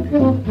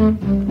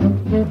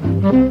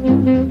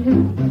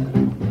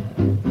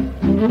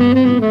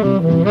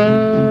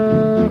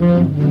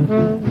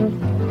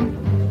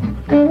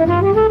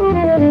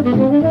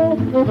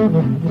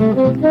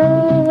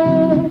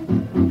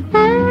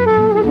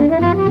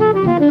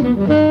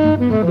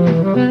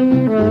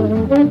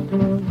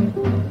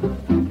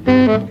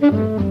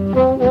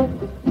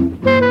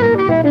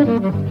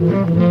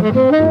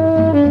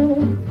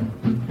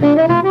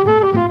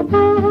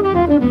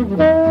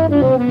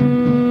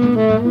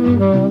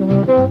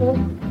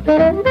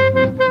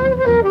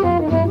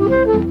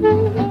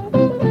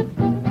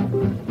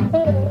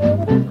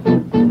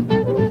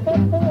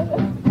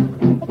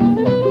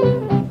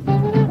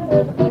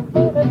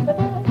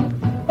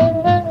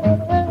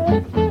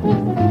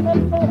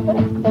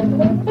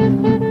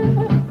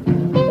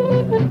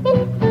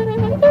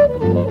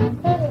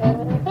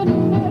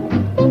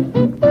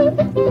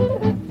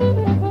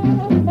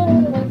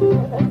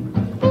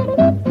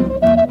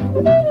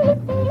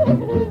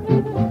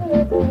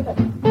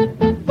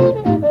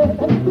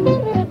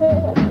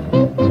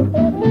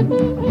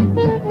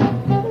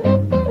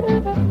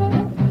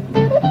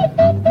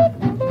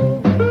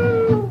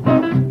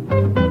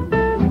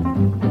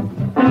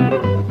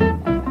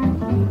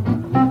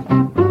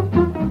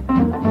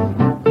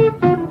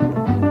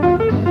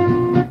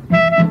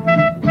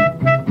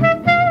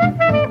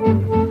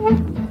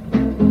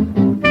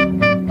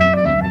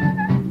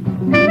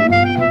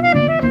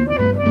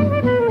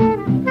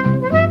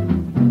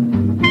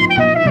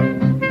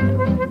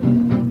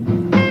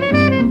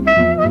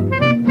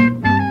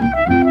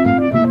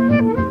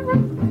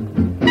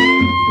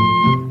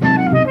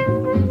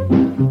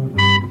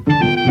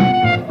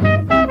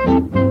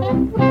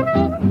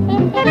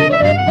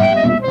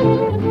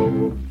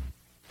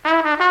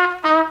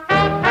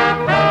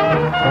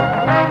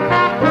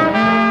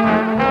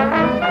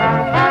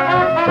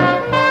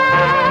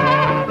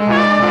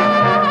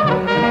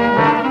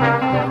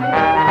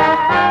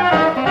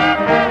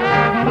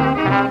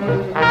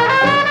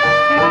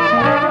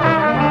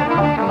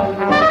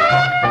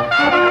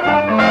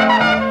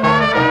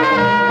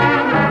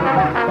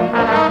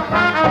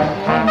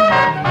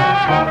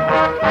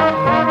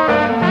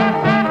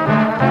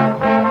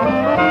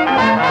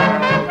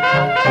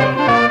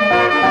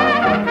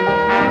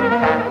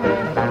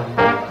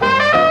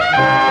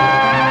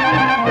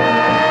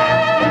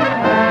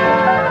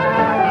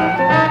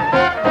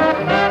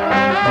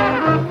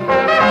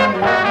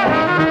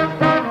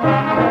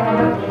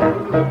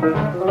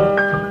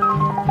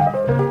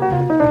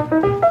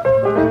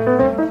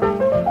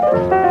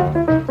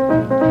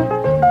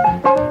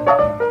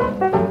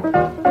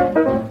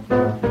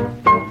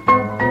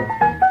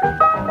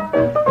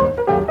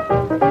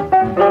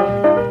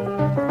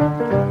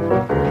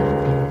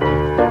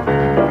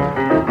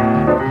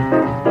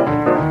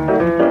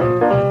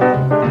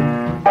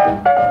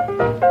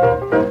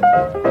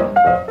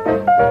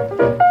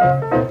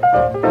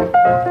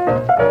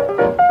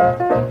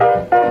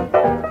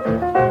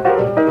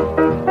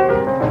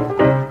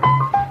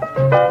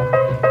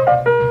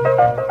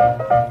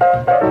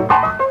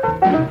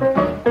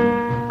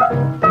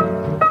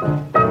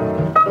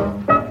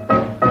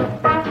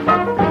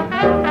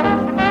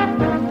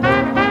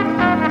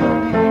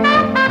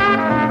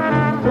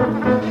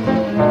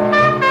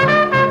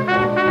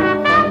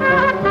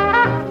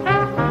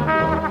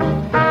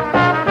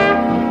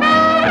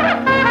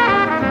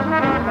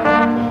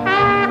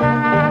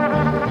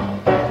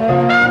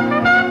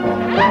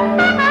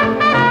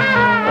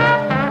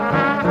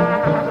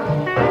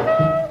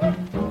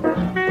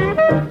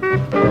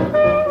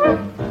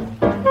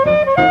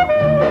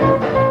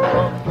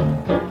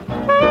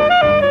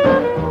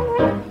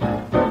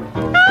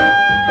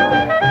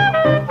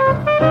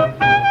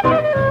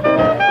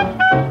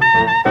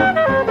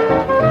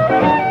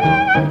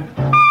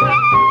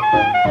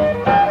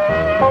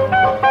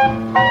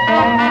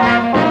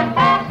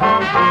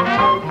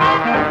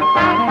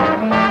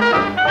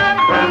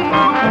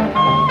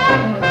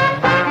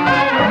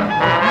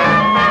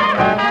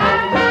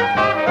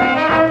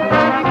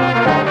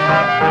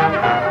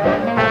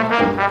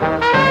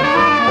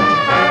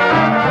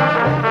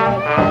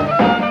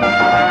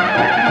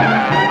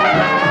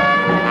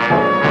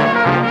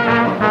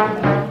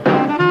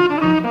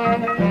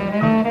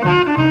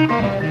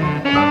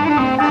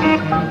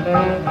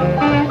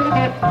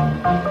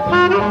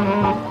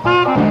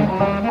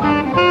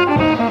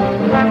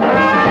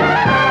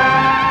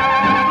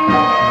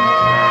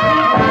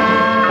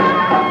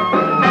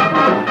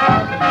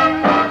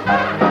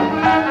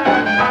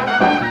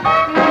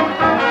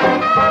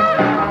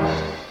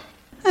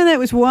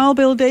 Here's Wild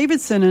Bill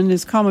Davidson and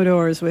his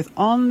Commodores with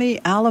On the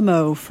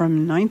Alamo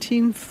from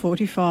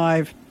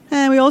 1945.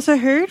 And we also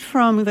heard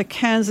from the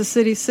Kansas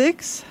City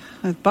Six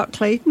with Buck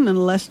Clayton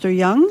and Lester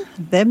Young,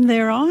 Them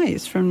Their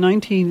Eyes from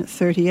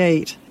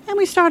 1938. And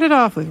we started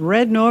off with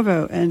Red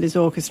Norvo and his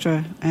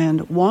orchestra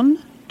and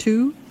 1,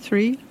 2,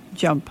 3,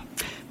 Jump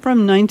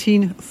from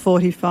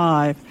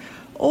 1945.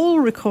 All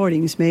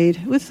recordings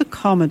made with the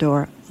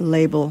Commodore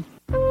label.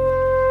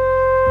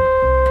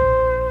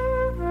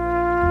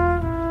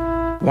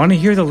 Want to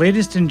hear the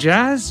latest in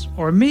jazz?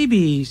 Or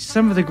maybe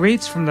some of the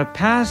greats from the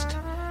past?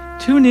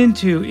 Tune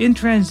into In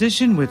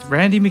Transition with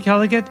Randy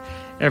McElligott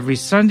every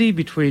Sunday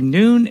between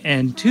noon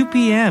and 2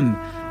 p.m.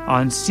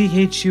 on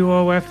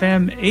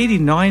CHUO-FM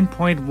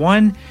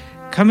 89.1,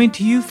 coming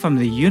to you from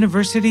the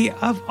University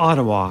of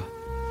Ottawa.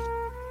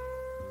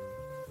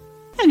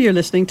 And you're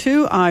listening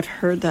to I've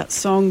Heard That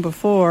Song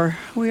Before.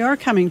 We are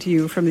coming to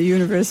you from the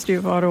University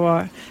of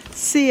Ottawa,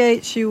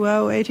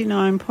 CHUO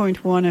 89.1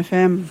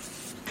 FM.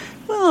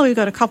 Well, we've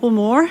got a couple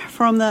more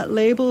from that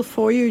label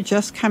for you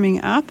just coming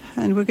up,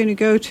 and we're going to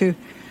go to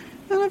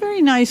a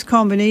very nice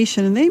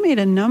combination. And they made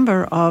a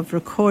number of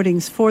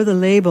recordings for the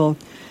label,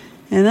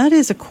 and that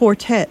is a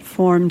quartet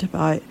formed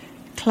by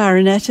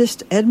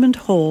clarinetist Edmund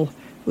Hall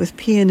with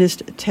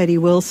pianist Teddy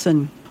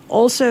Wilson.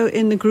 Also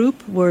in the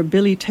group were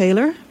Billy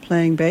Taylor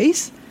playing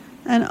bass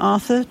and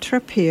Arthur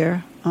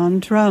Trappier on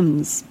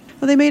drums.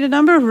 Well, they made a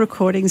number of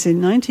recordings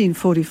in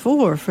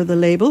 1944 for the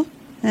label,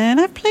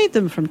 and I've played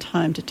them from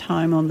time to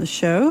time on the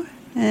show,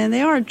 and they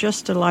are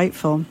just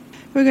delightful.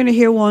 We're going to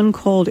hear one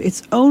called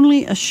It's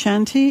Only a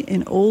Shanty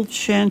in Old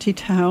Shanty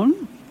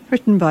Town,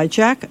 written by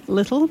Jack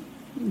Little,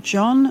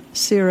 John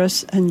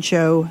Cyrus, and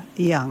Joe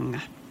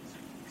Young.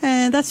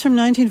 And that's from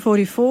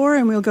 1944,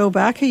 and we'll go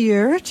back a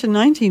year to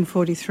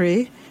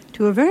 1943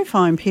 to a very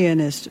fine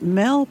pianist,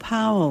 Mel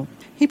Powell.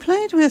 He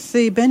played with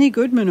the Benny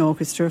Goodman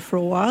Orchestra for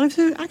a while.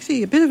 He was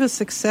actually a bit of a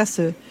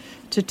successor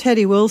to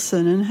Teddy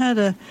Wilson and had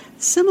a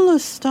similar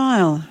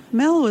style.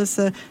 Mel was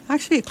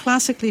actually a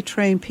classically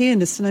trained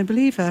pianist, and I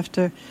believe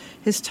after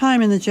his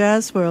time in the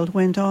jazz world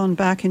went on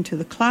back into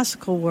the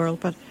classical world,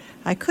 but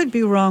I could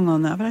be wrong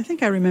on that, but I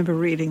think I remember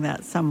reading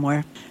that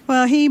somewhere.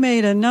 Well, he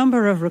made a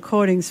number of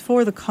recordings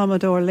for the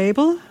Commodore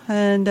label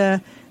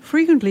and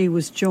frequently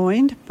was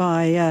joined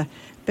by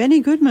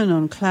Benny Goodman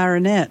on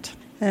clarinet.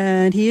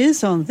 And he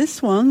is on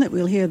this one that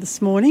we'll hear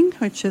this morning,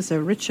 which is a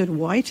Richard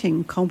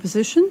Whiting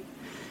composition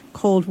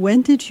called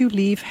When Did You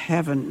Leave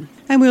Heaven?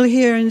 And we'll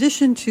hear, in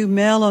addition to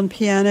Mel on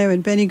piano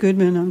and Benny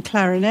Goodman on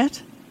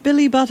clarinet,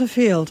 Billy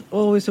Butterfield,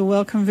 always a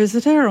welcome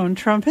visitor, on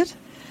trumpet,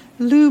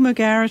 Lou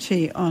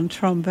McGarity on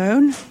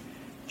trombone,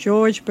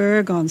 George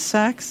Berg on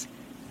sax,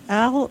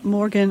 Al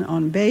Morgan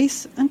on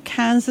bass, and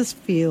Kansas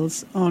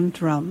Fields on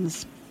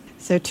drums.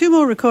 So 2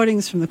 more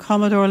recordings from the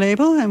Commodore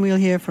label, and we'll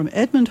hear from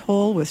Edmund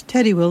Hall with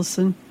Teddy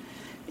Wilson,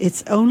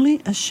 It's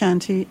Only a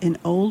Shanty in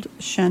Old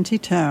Shanty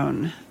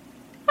Town.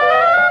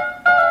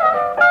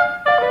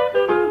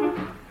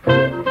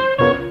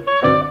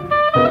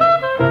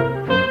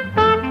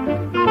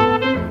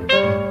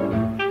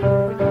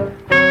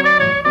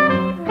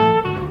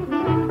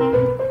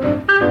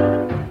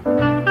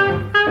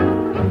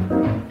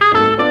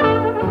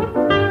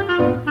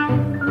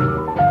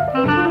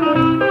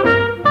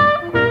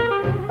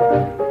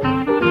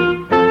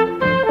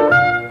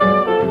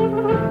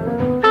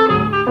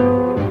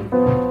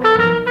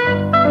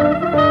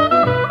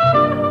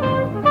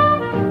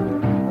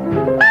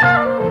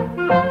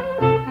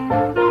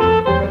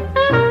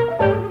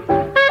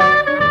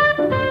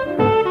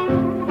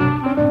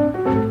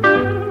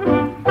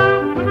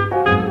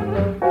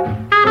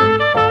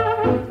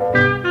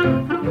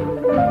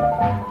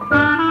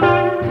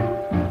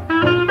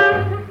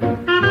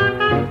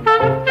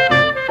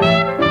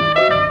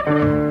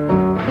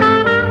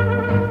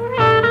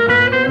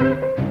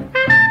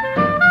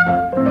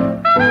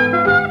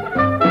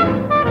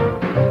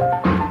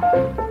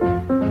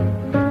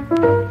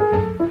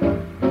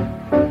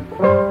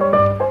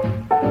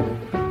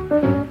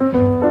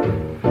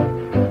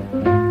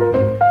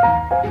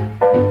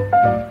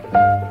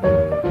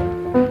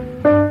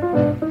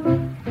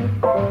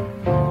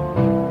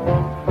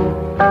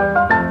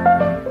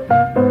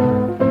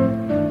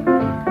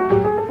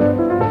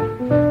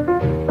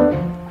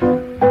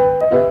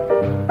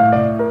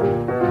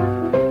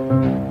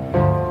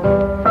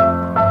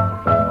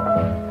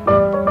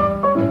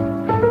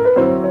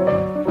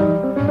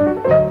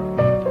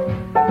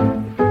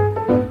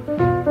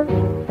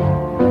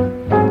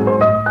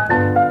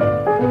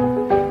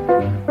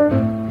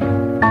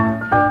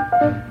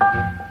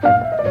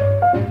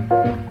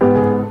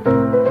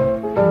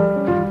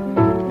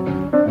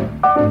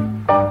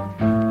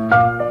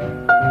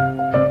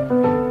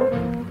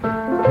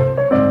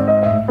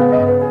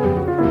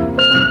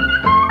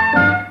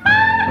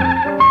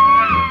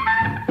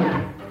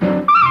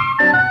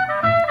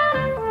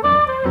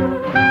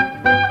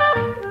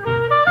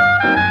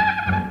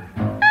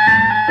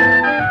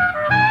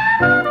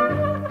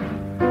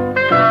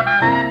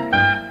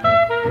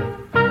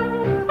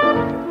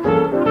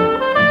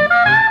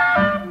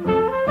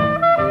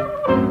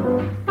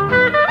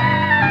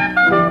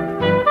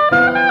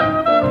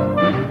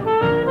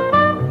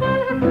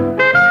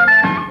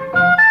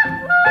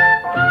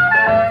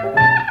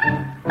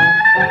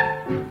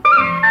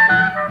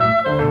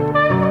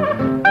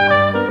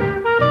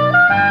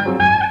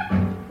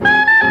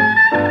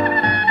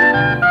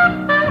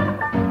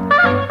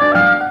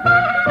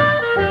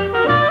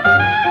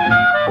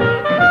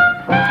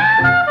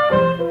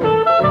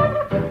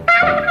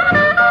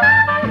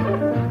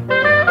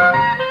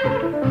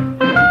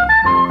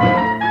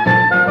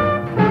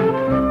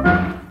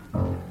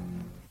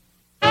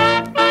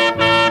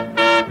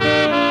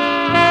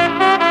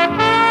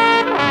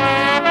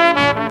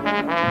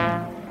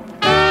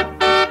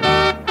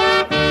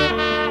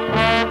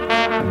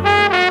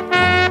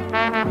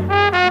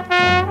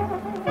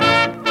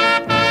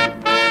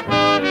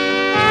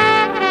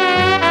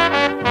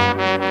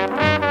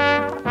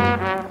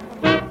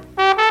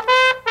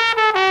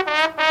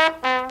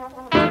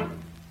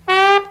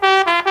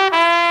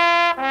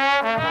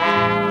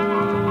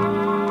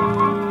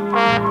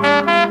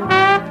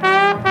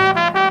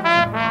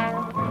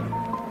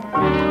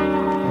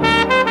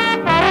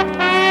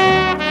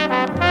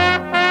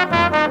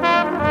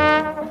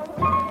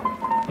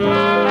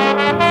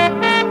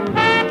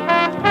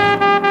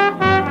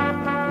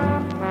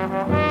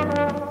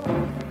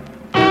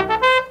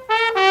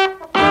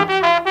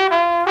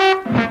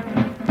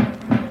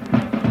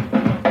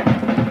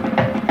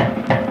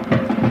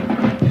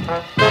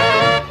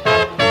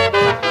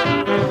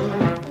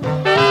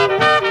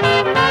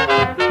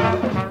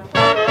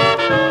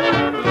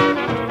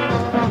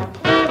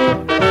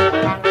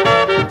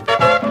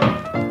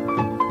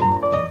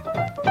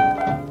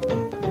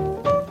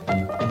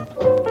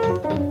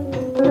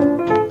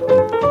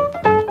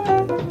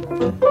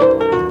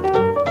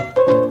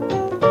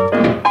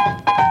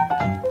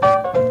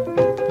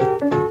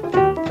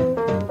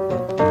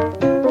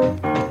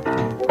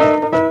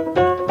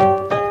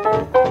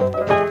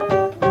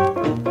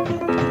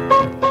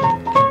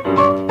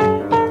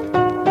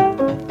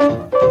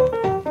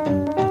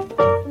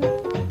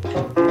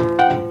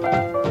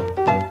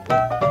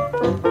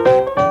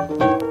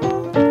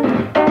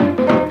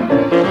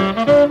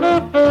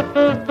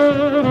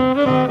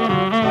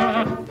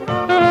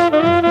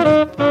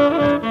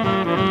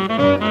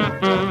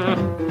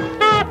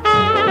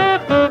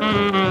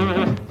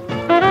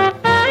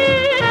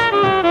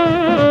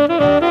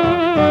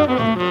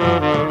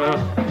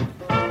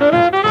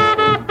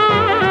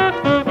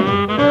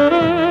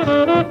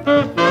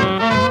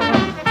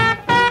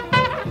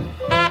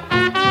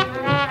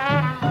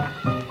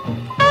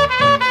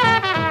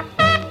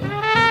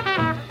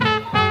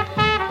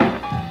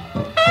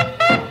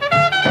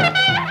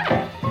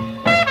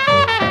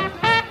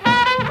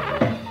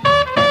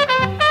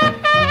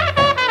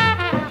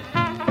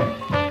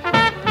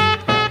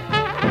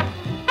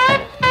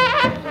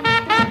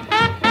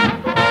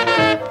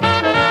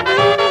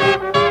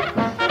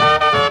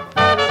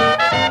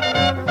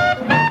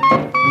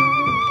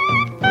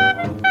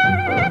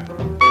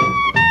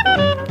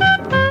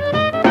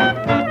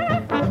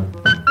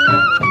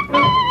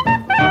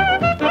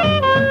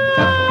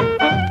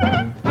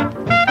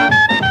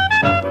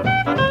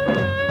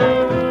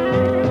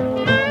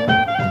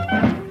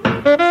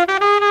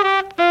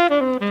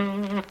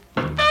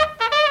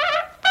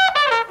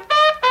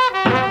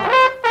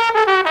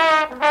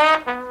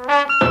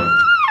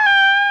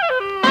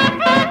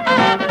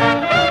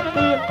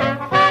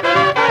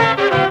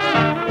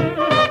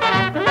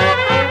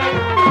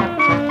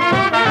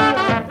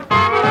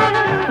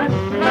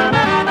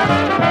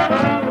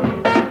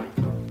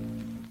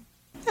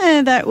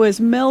 was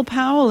Mel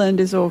Powell and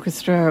his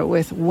orchestra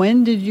with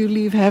When Did You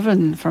Leave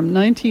Heaven from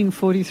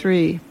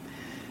 1943.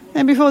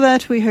 And before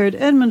that, we heard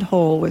Edmund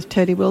Hall with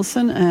Teddy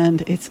Wilson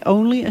and It's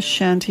Only a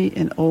Shanty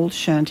in Old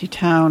Shanty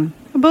Town.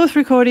 Both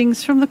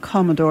recordings from the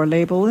Commodore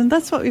label, and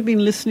that's what we've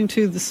been listening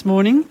to this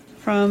morning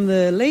from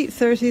the late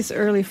 30s,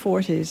 early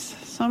 40s.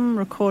 Some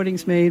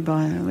recordings made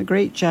by the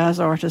great jazz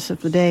artists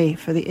of the day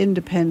for the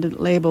independent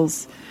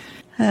labels.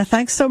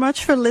 Thanks so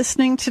much for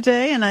listening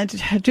today, and I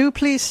do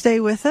please stay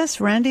with us.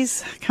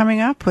 Randy's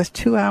coming up with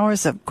 2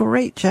 hours of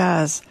great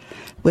jazz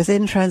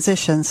within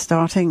transition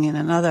starting in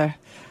another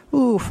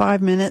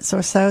 5 minutes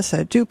or so.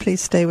 So do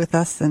please stay with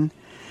us and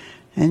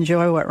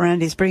enjoy what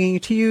Randy's bringing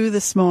to you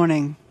this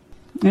morning.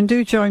 And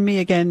do join me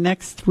again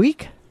next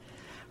week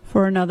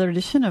for another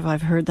edition of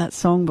I've Heard That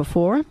Song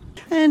Before.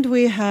 And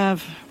we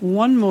have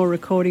one more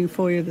recording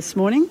for you this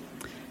morning,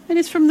 and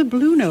it's from the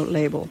Blue Note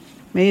label,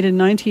 made in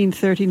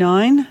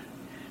 1939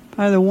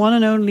 by the one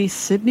and only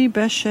Sidney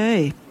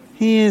Bechet.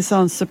 He is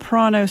on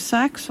soprano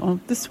sax on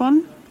this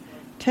one,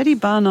 Teddy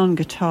Bunn on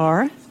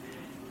guitar,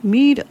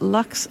 Meade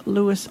Lux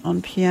Lewis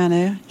on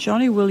piano,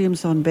 Johnny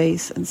Williams on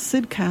bass, and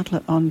Sid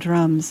Catlett on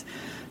drums.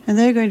 And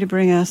they're going to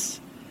bring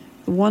us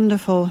the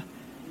wonderful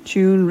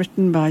tune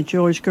written by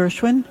George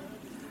Gershwin,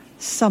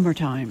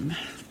 Summertime.